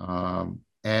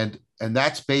 And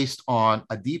that's based on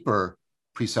a deeper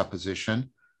presupposition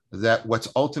that what's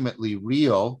ultimately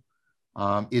real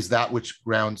is that which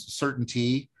grounds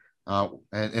certainty.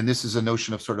 And this is a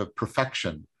notion of sort of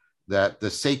perfection, that the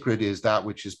sacred is that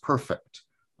which is perfect.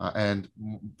 And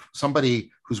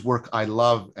somebody whose work I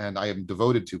love and I am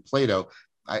devoted to, Plato,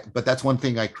 but that's one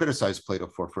thing I criticize Plato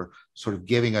for sort of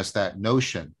giving us that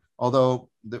notion. Although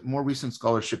the more recent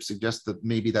scholarship suggests that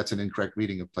maybe that's an incorrect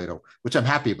reading of Plato, which I'm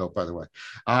happy about, by the way.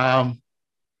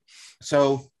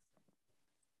 So,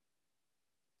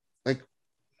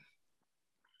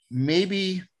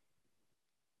 maybe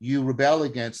you rebel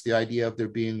against the idea of there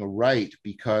being a right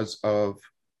because of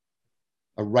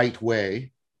a right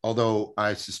way, although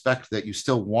I suspect that you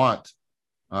still want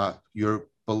your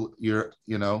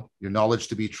knowledge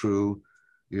to be true,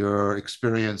 your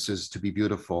experiences to be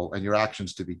beautiful, and your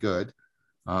actions to be good.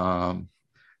 And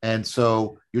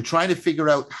so you're trying to figure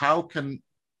out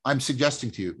I'm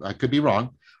suggesting to you, I could be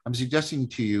wrong, I'm suggesting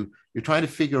to you, you're trying to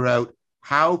figure out,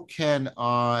 how can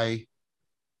I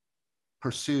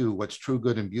pursue what's true,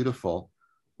 good, and beautiful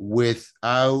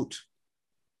without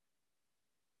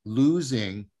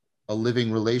losing a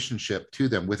living relationship to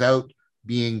them, without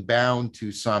being bound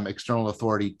to some external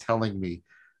authority telling me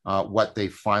what they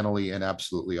finally and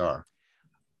absolutely are?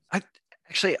 I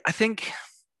think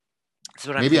this is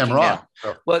what Maybe I'm I'm thinking wrong.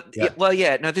 now.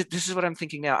 No, this is what I'm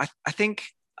thinking now. I think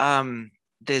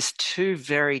there's two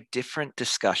very different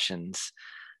discussions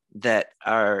that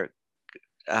are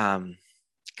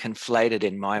conflated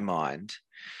in my mind.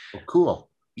 Oh, cool.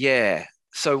 Yeah.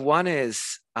 So one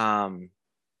is about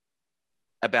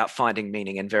finding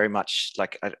meaning, and very much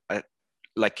like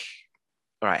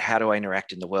all right, how do I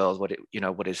interact in the world? What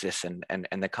is this? And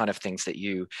the kind of things that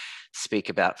you speak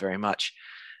about very much.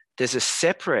 There's a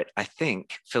separate, I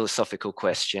think, philosophical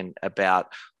question about,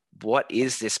 what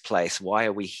is this place? Why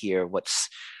are we here? What's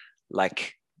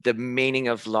the meaning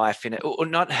of life in it? Or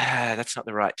not, that's not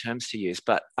the right terms to use,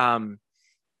 but I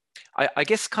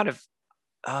guess kind of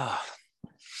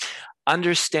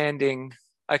understanding.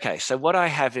 Okay, so what I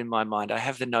have in my mind, I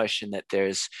have the notion that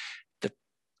there's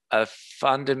a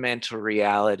fundamental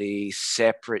reality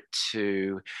separate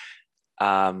to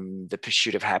the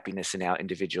pursuit of happiness in our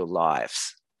individual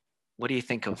lives. What do you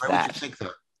think of Why would you that? think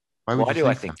that? Why would Why you do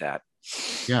I think that?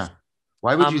 think that? Yeah.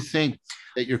 Why would you Um, think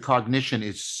that your cognition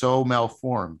is so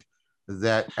malformed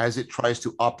that as it tries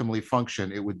to optimally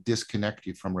function, it would disconnect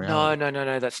you from no, reality? no, no,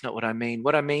 no. That's not what I mean.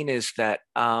 What I mean is that,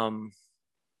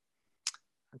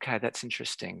 okay, that's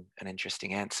interesting, an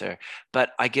interesting answer.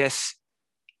 But I guess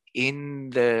in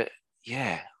the,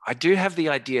 yeah, I do have the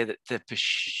idea that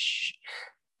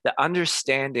the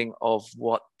understanding of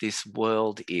what this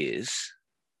world is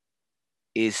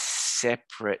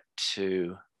separate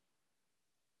to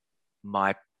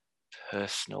my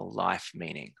personal life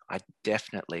meaning. I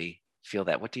definitely feel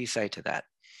that. What do you say to that?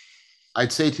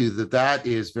 I'd say to you that that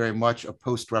is very much a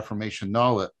post-Reformation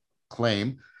knowledge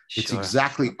claim. It's Sure.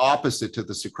 exactly opposite to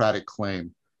the Socratic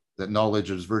claim that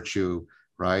knowledge is virtue,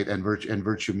 right? And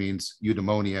virtue means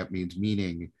eudaimonia, it means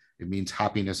meaning, it means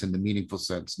happiness in the meaningful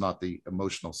sense, not the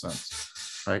emotional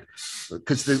sense, right?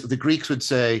 Because the Greeks would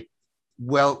say,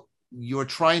 well, you're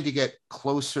trying to get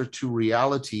closer to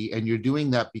reality, and you're doing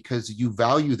that because you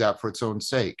value that for its own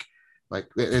sake. Like,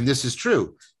 and this is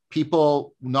true,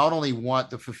 people not only want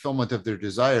the fulfillment of their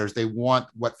desires, they want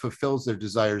what fulfills their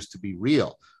desires to be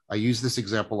real. I use this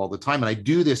example all the time, and I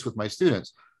do this with my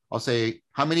students. I'll say,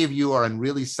 how many of you are in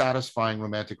really satisfying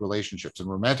romantic relationships? And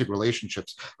romantic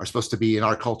relationships are supposed to be, in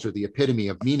our culture, the epitome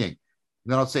of meaning.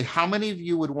 And then I'll say, how many of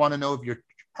you would want to know if your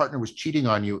partner was cheating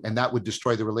on you and that would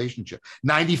destroy the relationship?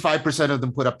 95% of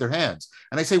them put up their hands.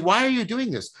 And I say, why are you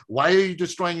doing this? Why are you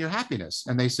destroying your happiness?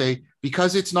 And they say,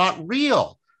 because it's not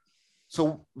real.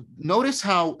 So notice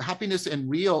how happiness and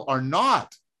real are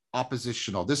not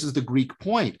oppositional. This is the Greek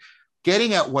point.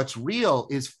 Getting at what's real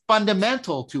is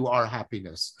fundamental to our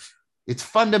happiness. It's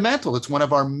fundamental. It's one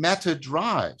of our meta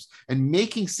drives. And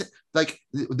making, like,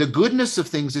 the goodness of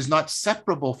things is not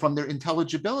separable from their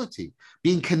intelligibility.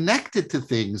 Being connected to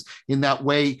things in that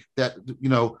way that,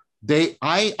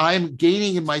 I'm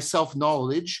gaining in my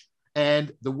self-knowledge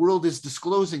and the world is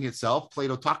disclosing itself.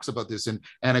 Plato talks about this in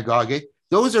Anagoge.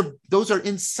 Those are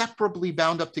inseparably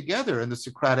bound up together in the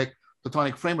Socratic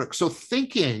Platonic framework. So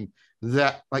thinking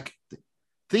that,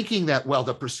 well,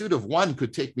 the pursuit of one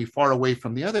could take me far away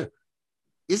from the other,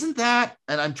 isn't that?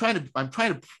 And I'm trying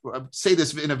to say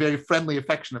this in a very friendly,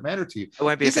 affectionate manner to you. I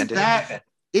won't be Isn't offended. that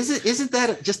isn't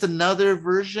that just another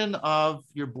version of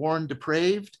you're born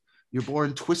depraved, you're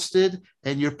born twisted,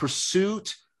 and your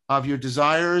pursuit of your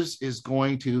desires is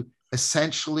going to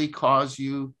essentially cause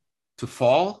you to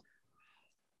fall?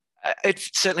 It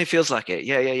certainly feels like it.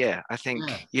 Yeah, yeah, yeah. I think,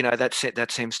 Yeah. that's it.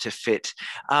 That seems to fit.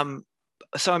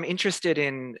 So I'm interested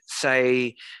in,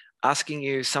 say, asking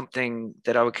you something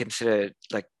that I would consider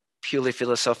like purely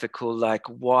philosophical, like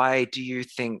why do you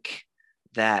think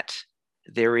that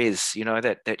there is,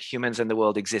 that humans and the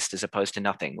world exist as opposed to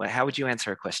nothing? Well, how would you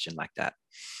answer a question like that?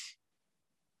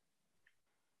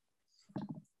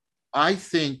 I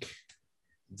think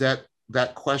that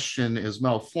that question is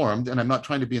malformed, and I'm not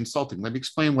trying to be insulting. Let me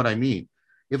explain what I mean.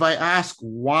 If I ask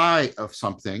why of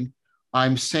something,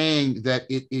 I'm saying that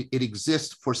it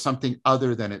exists for something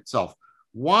other than itself.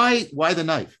 Why the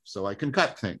knife? So I can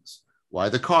cut things. Why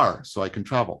the car? So I can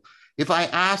travel. If I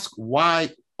ask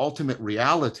why ultimate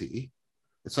reality,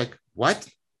 it's like, what?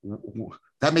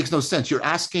 That makes no sense. You're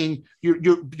asking,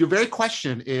 your very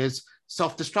question is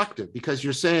self-destructive, because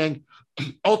you're saying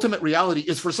ultimate reality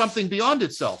is for something beyond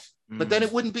itself, but then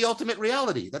it wouldn't be ultimate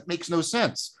reality. That makes no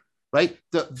sense, right?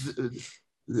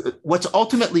 What's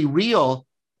ultimately real,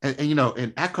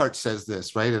 and Eckhart says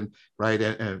this, right? And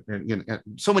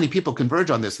so many people converge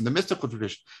on this in the mystical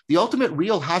tradition. The ultimate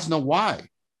real has no why,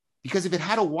 because if it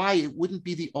had a why, it wouldn't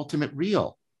be the ultimate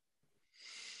real.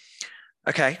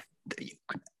 Okay.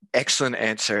 Excellent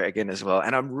answer again as well.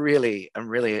 And I'm really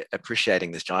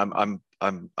appreciating this, John.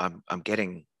 I'm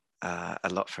getting a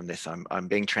lot from this. I'm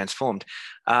being transformed.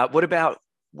 What about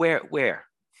where?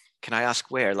 Can I ask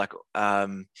where? Like,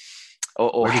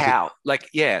 or how? Like,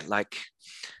 yeah, like,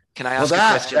 can I ask a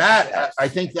question? That I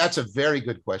think that's a very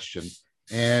good question,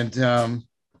 and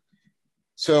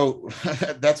so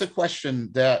that's a question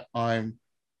that I'm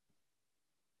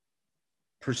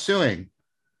pursuing.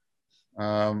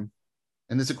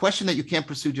 And it's a question that you can't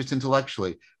pursue just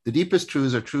intellectually. The deepest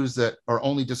truths are truths that are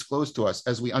only disclosed to us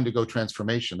as we undergo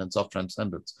transformation and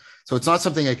self-transcendence. So it's not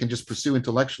something I can just pursue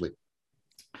intellectually.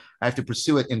 I have to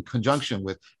pursue it in conjunction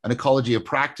with an ecology of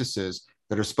practices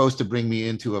that are supposed to bring me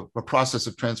into a process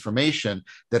of transformation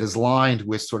that is lined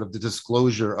with sort of the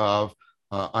disclosure of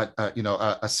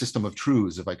a system of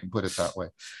truths, if I can put it that way.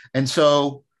 And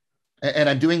so, and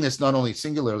I'm doing this not only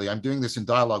singularly, I'm doing this in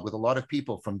dialogue with a lot of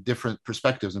people from different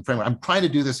perspectives and framework. I'm trying to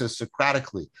do this as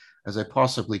Socratically as I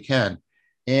possibly can.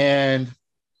 And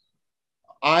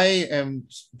I am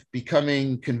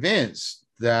becoming convinced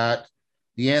that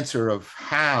the answer of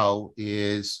how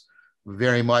is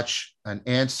very much an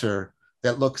answer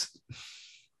that looks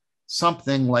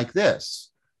something like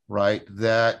this, right?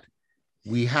 That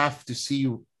we have to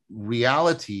see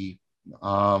reality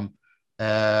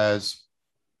as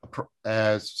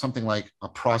something like a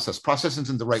process. Process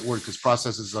isn't the right word because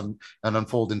processes and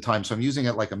unfold in time. So I'm using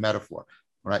it like a metaphor,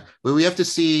 right? But we have to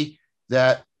see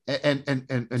that,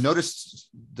 and notice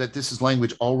that this is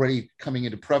language already coming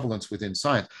into prevalence within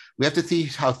science. We have to see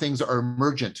how things are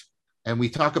emergent. And we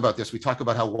talk about this. We talk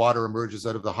about how water emerges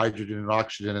out of the hydrogen and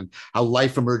oxygen, and how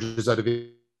life emerges out of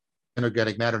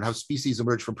inorganic matter, and how species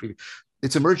emerge from previous.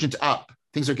 It's emergent up.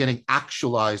 Things are getting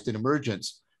actualized in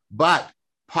emergence. But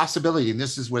possibility, and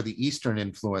this is where the Eastern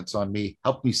influence on me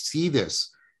helped me see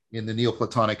this in the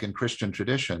Neoplatonic and Christian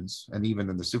traditions, and even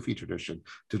in the Sufi tradition,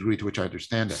 to the degree to which I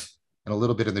understand it, and a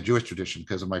little bit in the Jewish tradition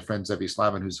because of my friend Zevi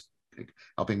Slavin, who's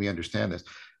helping me understand this.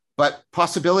 But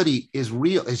possibility is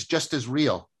real, is just as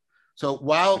real. So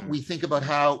while we think about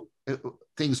how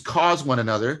things cause one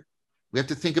another, we have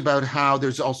to think about how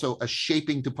there's also a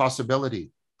shaping to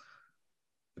possibility.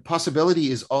 The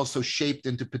possibility is also shaped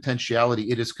into potentiality.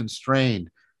 It is constrained.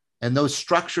 And those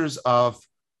structures of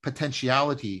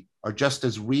potentiality are just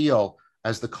as real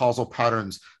as the causal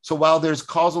patterns. So while there's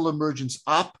causal emergence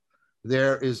up,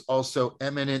 there is also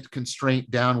eminent constraint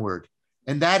downward.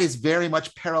 And that is very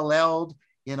much paralleled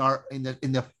in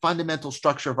the fundamental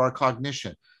structure of our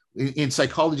cognition. In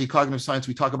psychology, cognitive science,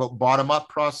 we talk about bottom-up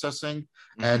processing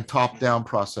and top-down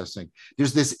processing.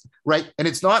 There's this, right? And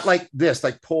it's not like this,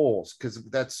 like poles, because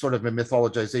that's sort of a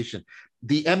mythologization.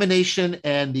 The emanation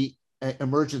and the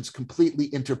emergence completely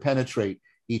interpenetrate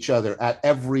each other at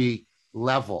every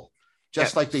level,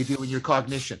 just like they do in your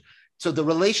cognition. So the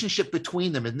relationship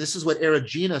between them, and this is what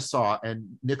Erigena saw and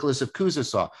Nicholas of Cusa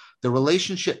saw, the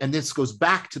relationship, and this goes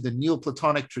back to the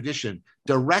Neoplatonic tradition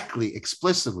directly,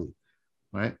 explicitly,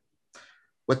 right?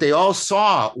 What they all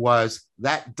saw was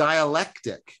that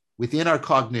dialectic within our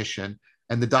cognition,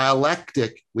 and the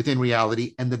dialectic within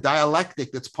reality, and the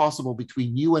dialectic that's possible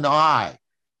between you and I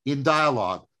in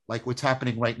dialogue, like what's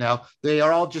happening right now. They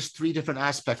are all just three different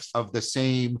aspects of the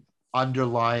same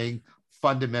underlying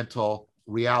fundamental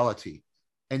reality.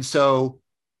 And so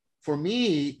for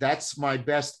me, that's my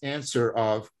best answer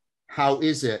of how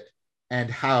is it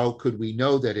and how could we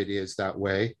know that it is that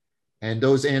way? And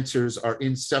those answers are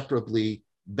inseparably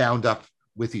bound up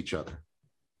with each other.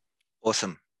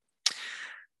 Awesome.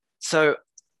 So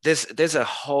there's a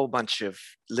whole bunch of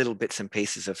little bits and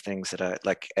pieces of things that are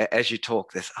like, as you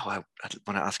talk, this, I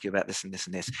want to ask you about this and this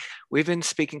and this. We've been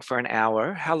speaking for an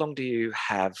hour. How long do you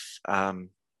have?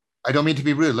 I don't mean to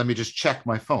be rude. Let me just check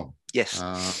my phone. Yes.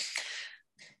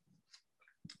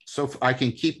 So I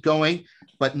can keep going,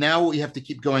 but now we have to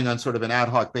keep going on sort of an ad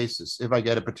hoc basis. If I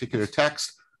get a particular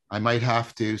text, I might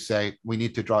have to say, we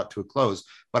need to draw it to a close,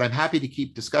 but I'm happy to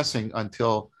keep discussing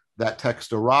until that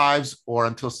text arrives or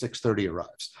until 6:30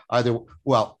 arrives. Either,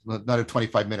 well, another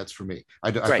 25 minutes for me.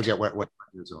 I forget what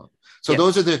time is on. So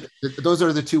those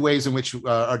are the two ways in which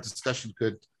our discussion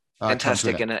could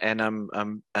fantastic.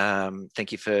 And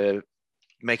thank you for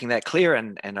making that clear.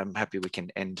 And I'm happy we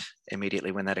can end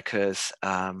immediately when that occurs.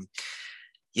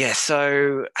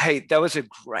 So, hey, that was a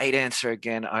great answer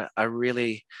again. I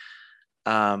really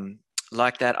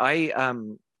like that. I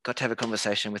got to have a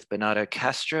conversation with Bernardo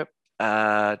Kastrup.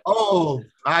 I've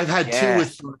had two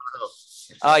with Bernardo.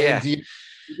 Oh, yeah. We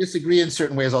disagree in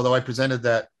certain ways, although I presented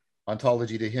that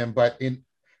ontology to him. But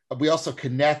we also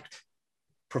connect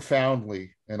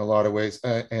profoundly in a lot of ways.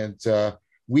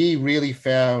 We really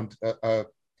found,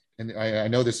 and I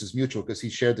know this is mutual because he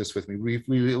shared this with me, we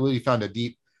really found a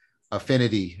deep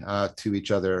affinity to each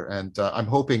other. And I'm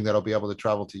hoping that I'll be able to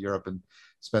travel to Europe and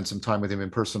spend some time with him in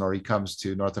person, or he comes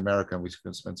to North America and we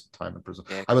can spend some time in person.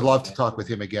 I would love to talk with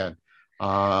him again.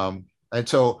 And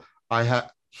so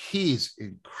he's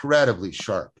incredibly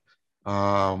sharp.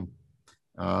 And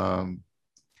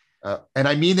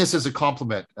I mean this as a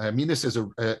compliment. I mean this as a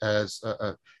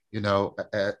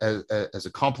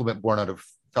compliment born out of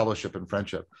fellowship and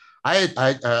friendship.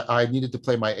 I needed to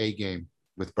play my A game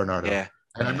with Bernardo. Yeah.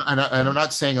 And I'm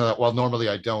not saying that, well, normally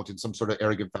I don't in some sort of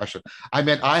arrogant fashion. I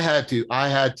meant I had to,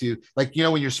 like,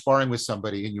 when you're sparring with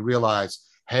somebody and you realize,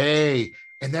 hey,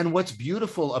 and then what's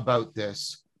beautiful about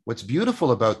this,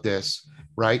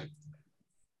 right?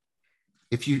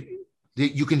 If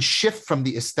you can shift from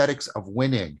the aesthetics of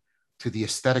winning to the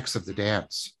aesthetics of the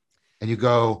dance, and you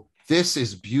go, this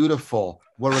is beautiful.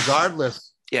 Well,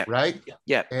 regardless, right?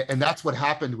 Yeah. And that's what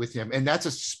happened with him. And that's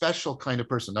a special kind of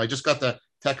person. I just got the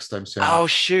text I'm saying. Oh,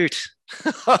 shoot.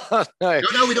 No.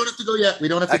 No, we don't have to go yet. We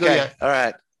don't have to go Okay. yet. All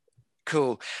right.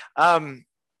 Cool.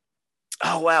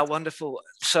 Oh wow, wonderful.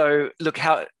 So look,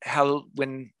 how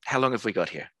long have we got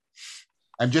here?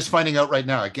 I'm just finding out right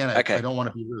now. Again, I Okay. don't want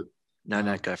to be rude.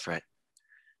 No, go for it.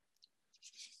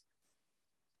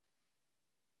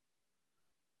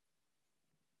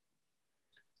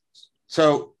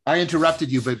 So I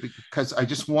interrupted you, but because I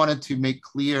just wanted to make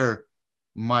clear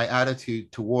my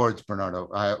attitude towards Bernardo.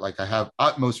 I have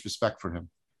utmost respect for him.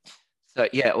 So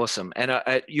yeah, awesome. And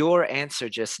your answer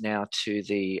just now to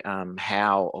the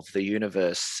how of the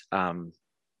universe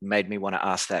made me want to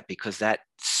ask that, because that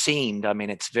seemed, I mean,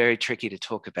 it's very tricky to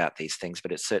talk about these things,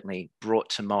 but it certainly brought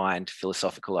to mind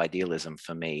philosophical idealism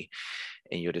for me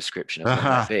in your description of what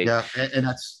that be. Yeah, and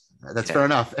that's Yeah. fair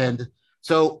enough. And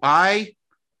so I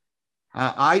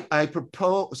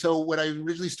propose. So when I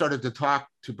originally started to talk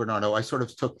to Bernardo, I sort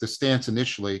of took the stance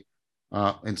initially.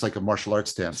 And it's like a martial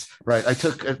arts stance, right? I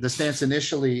took the stance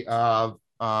initially of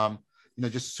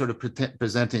just sort of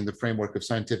presenting the framework of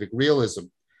scientific realism,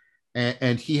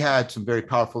 and he had some very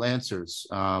powerful answers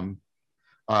that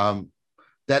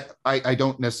I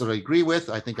don't necessarily agree with.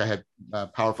 I think I had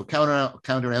powerful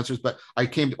counter answers, but I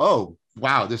came to, oh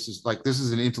wow, this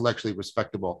is an intellectually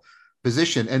respectable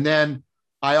position. And then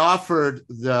I offered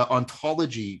the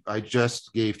ontology I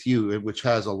just gave to you, which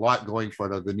has a lot going for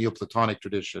it, the Neoplatonic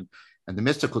tradition and the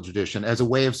mystical tradition, as a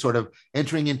way of sort of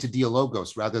entering into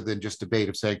dialogos rather than just debate,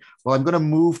 of saying, well, I'm going to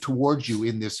move towards you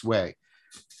in this way.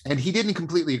 And he didn't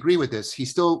completely agree with this. He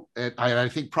still, and I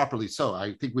think properly so.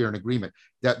 I think we are in agreement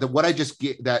that what I just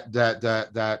get, that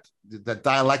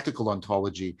dialectical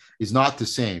ontology is not the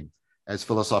same as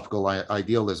philosophical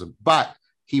idealism. But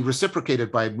he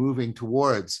reciprocated by moving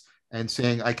towards and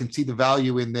saying, I can see the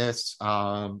value in this,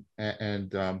 and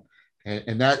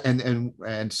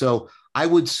so I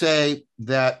would say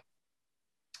that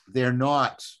they're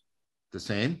not the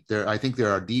same. I think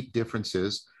there are deep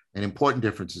differences and important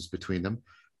differences between them,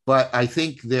 but I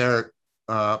think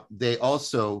they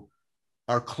also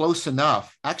are close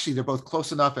enough. Actually, they're both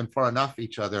close enough and far enough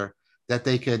each other that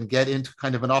they can get into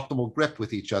kind of an optimal grip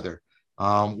with each other,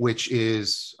 which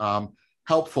is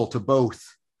helpful to both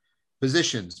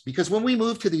positions. Because when we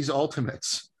move to these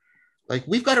ultimates, like,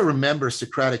 we've got to remember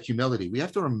Socratic humility. We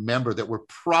have to remember that we're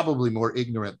probably more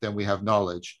ignorant than we have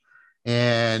knowledge,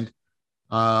 and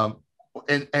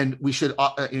we should.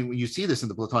 And you see this in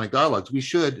the Platonic dialogues. We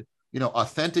should,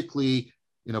 authentically,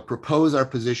 propose our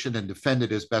position and defend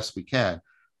it as best we can.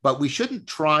 But we shouldn't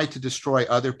try to destroy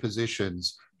other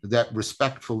positions that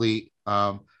respectfully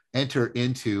enter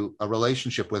into a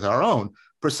relationship with our own,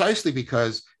 precisely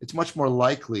because it's much more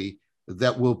likely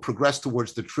that we'll progress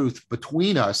towards the truth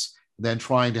between us than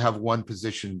trying to have one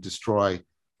position destroy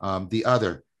the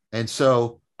other. And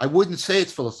so I wouldn't say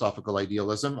it's philosophical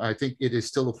idealism. I think it is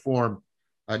still a form.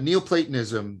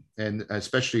 Neoplatonism, and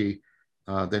especially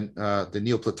the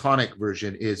Neoplatonic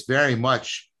version, is very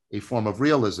much a form of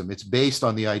realism. It's based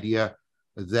on the idea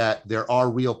that there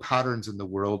are real patterns in the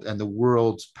world, and the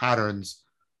world's patterns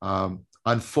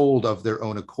unfold of their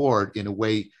own accord in a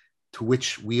way to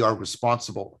which we are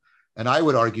responsible. And I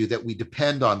would argue that we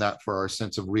depend on that for our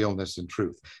sense of realness and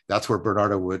truth. That's where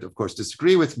Bernardo would, of course,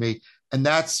 disagree with me. And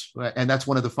that's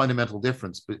one of the fundamental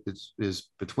differences is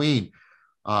between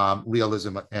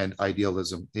realism and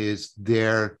idealism, is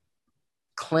their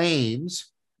claims,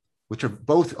 which are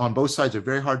both on both sides, are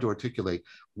very hard to articulate.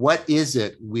 What is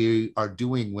it we are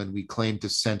doing when we claim to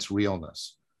sense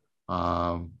realness?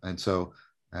 And so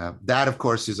that, of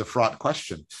course, is a fraught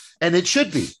question, and it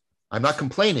should be. I'm not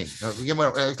complaining.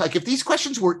 Like, if these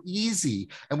questions were easy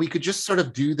and we could just sort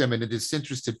of do them in a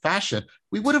disinterested fashion,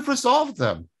 we would have resolved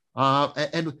them.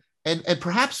 And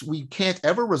perhaps we can't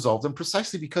ever resolve them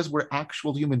precisely because we're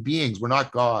actual human beings. We're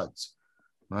not gods,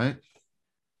 right?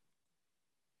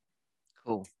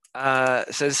 Cool. So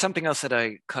there's something else that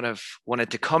I kind of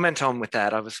wanted to comment on with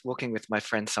that. I was walking with my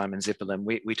friend Simon Zippel, and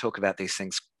we talk about these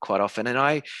things quite often. And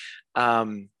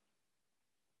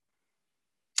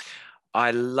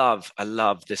I love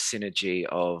the synergy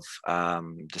of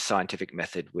the scientific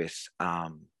method with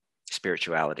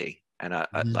spirituality, and I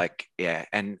like, yeah,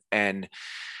 and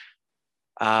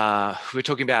we're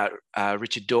talking about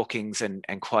Richard Dawkins,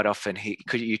 and quite often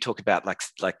you talk about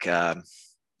like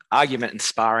argument and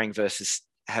sparring versus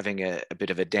having a bit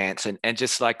of a dance, and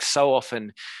just like so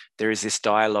often there is this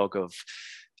dialogue of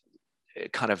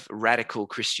kind of radical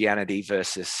Christianity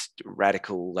versus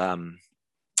radical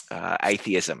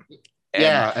atheism.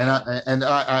 And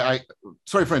I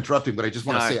sorry for interrupting, but I just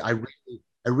want to say I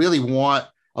really want,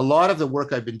 a lot of the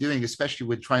work I've been doing, especially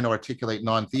with trying to articulate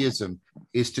non-theism,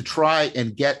 is to try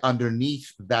and get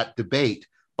underneath that debate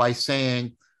by saying,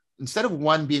 instead of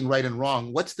one being right and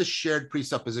wrong, what's the shared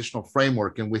presuppositional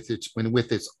framework and within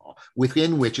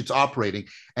which it's operating?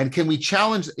 And can we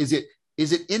challenge, is it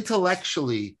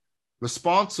intellectually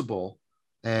responsible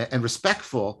and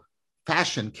respectful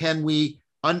fashion? Can we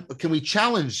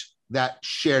challenge that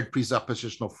shared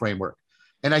presuppositional framework?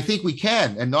 And I think we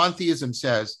can. And non-theism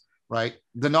says, right,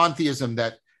 the non-theism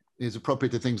that is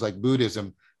appropriate to things like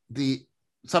Buddhism,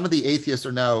 some of the atheists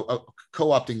are now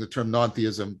co-opting the term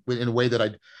non-theism in a way that I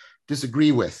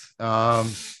disagree with,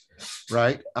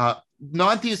 right?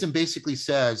 Non-theism basically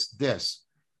says this,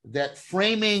 that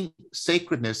framing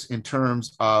sacredness in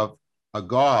terms of a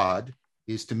God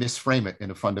is to misframe it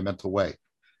in a fundamental way.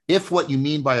 If what you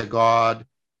mean by a God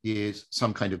is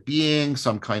some kind of being,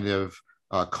 some kind of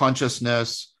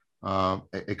consciousness,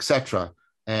 etc.,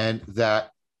 and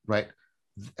that, right,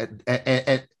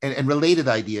 and related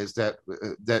ideas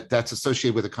that's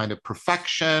associated with a kind of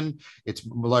perfection. It's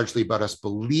largely about us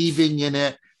believing in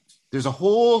it. There's a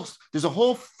whole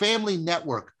family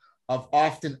network of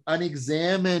often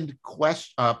unexamined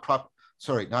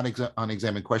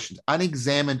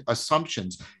unexamined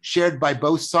assumptions shared by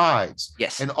both sides.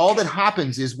 Yes. And all that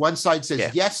happens is one side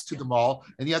says yes to them all,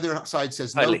 and the other side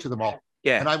says no to them all.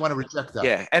 Yeah. And I want to reject that.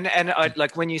 Yeah. And I,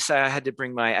 like when you say I had to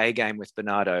bring my A game with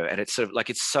Bernardo, and it's sort of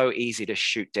like, it's so easy to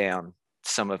shoot down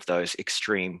some of those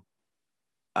extreme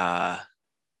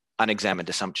unexamined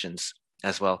assumptions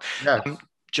as well. Yeah.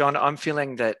 John, I'm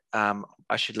feeling that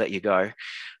I should let you go.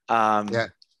 Yeah.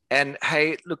 And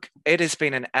hey, look, it has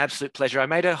been an absolute pleasure. I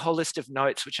made a whole list of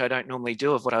notes, which I don't normally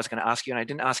do, of what I was going to ask you, and I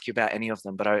didn't ask you about any of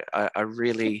them, but I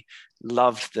really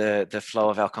loved the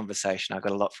flow of our conversation. I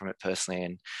got a lot from it personally,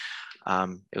 and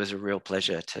it was a real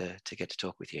pleasure to get to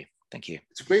talk with you. Thank you.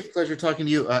 It's a great pleasure talking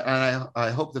to you, and I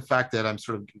hope the fact that I'm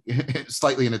sort of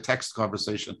slightly in a text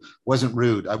conversation wasn't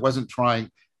rude. I wasn't trying.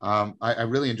 I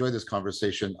really enjoyed this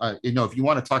conversation. If you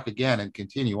want to talk again and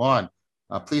continue on,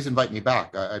 please invite me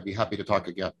back. I'd be happy to talk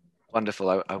again.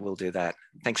 Wonderful. I will do that.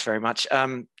 Thanks very much.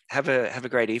 Have a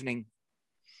great evening.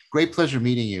 Great pleasure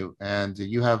meeting you, and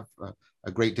you have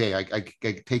a great day. I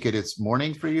take it it's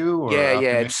morning for you, or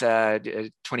yeah. It's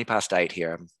 8:20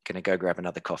 here. I'm going to go grab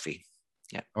another coffee.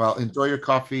 Yeah. Well, enjoy your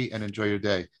coffee and enjoy your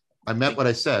day. I meant what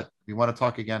I said. If you want to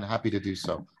talk again, happy to do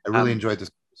so. I really enjoyed this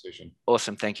conversation.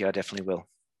 Awesome. Thank you. I definitely will.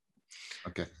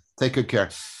 Okay. Take good care.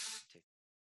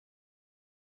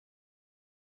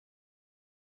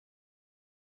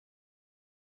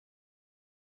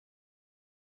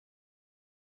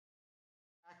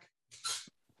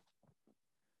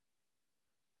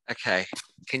 Okay.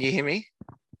 Can you hear me?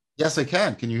 Yes, I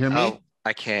can. Can you hear me? Oh,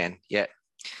 I can. Yeah.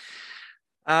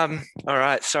 All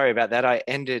right. Sorry about that. I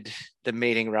ended the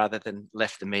meeting rather than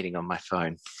left the meeting on my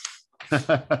phone.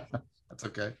 That's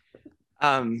okay.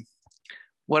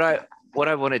 What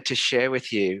I wanted to share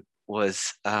with you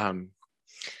was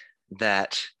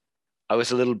that I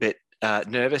was a little bit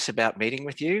nervous about meeting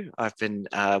with you. I've been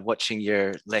watching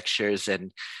your lectures,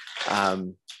 and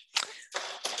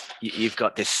you've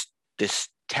got this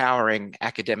towering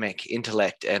academic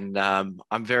intellect, and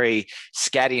I'm very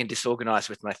scatty and disorganized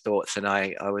with my thoughts, and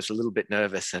I was a little bit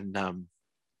nervous, and I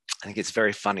think it's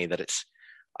very funny that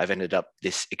I've ended up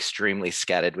this extremely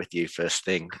scattered with you first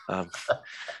thing.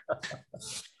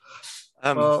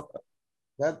 Well,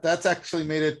 that's actually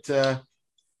made it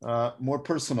more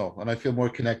personal, and I feel more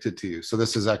connected to you. So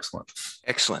this is excellent.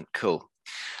 Excellent, cool,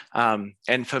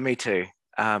 and for me too.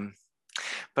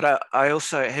 But I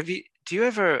also do you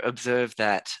ever observe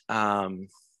that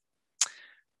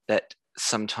that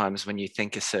sometimes when you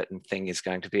think a certain thing is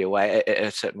going to be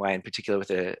a certain way, in particular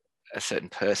with a certain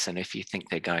person, if you think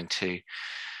they're going to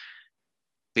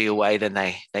be away, then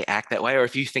they act that way, or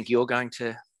if you think you're going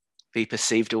to be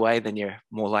perceived away, then you're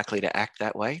more likely to act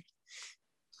that way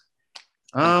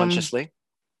unconsciously?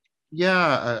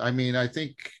 Yeah, I mean, I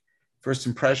think first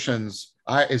impressions,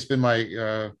 it's been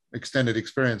my extended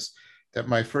experience that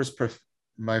my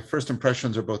first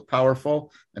impressions are both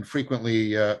powerful and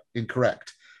frequently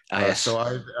incorrect. Yes. So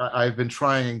I've been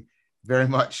trying very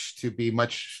much to be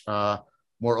much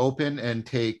more open and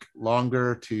take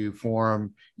longer to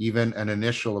form even an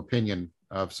initial opinion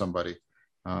of somebody.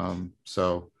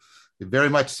 So very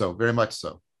much so, very much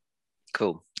so.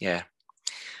 Cool. Yeah.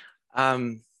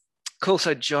 Cool.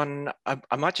 So John,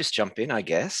 I might just jump in, I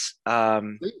guess. I'll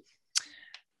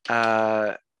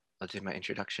do my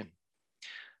introduction.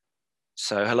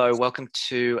 So hello, welcome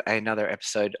to another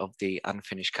episode of the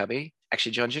Unfinished Cubby.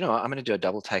 Actually, John, do you know what? I'm going to do a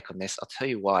double take on this. I'll tell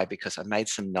you why, because I made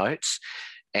some notes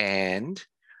and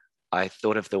I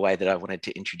thought of the way that I wanted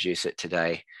to introduce it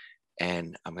today,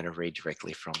 and I'm going to read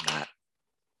directly from that.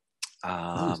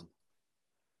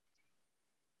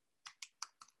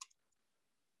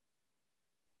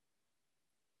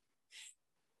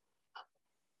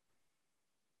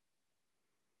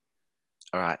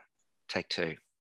 All right. Take two.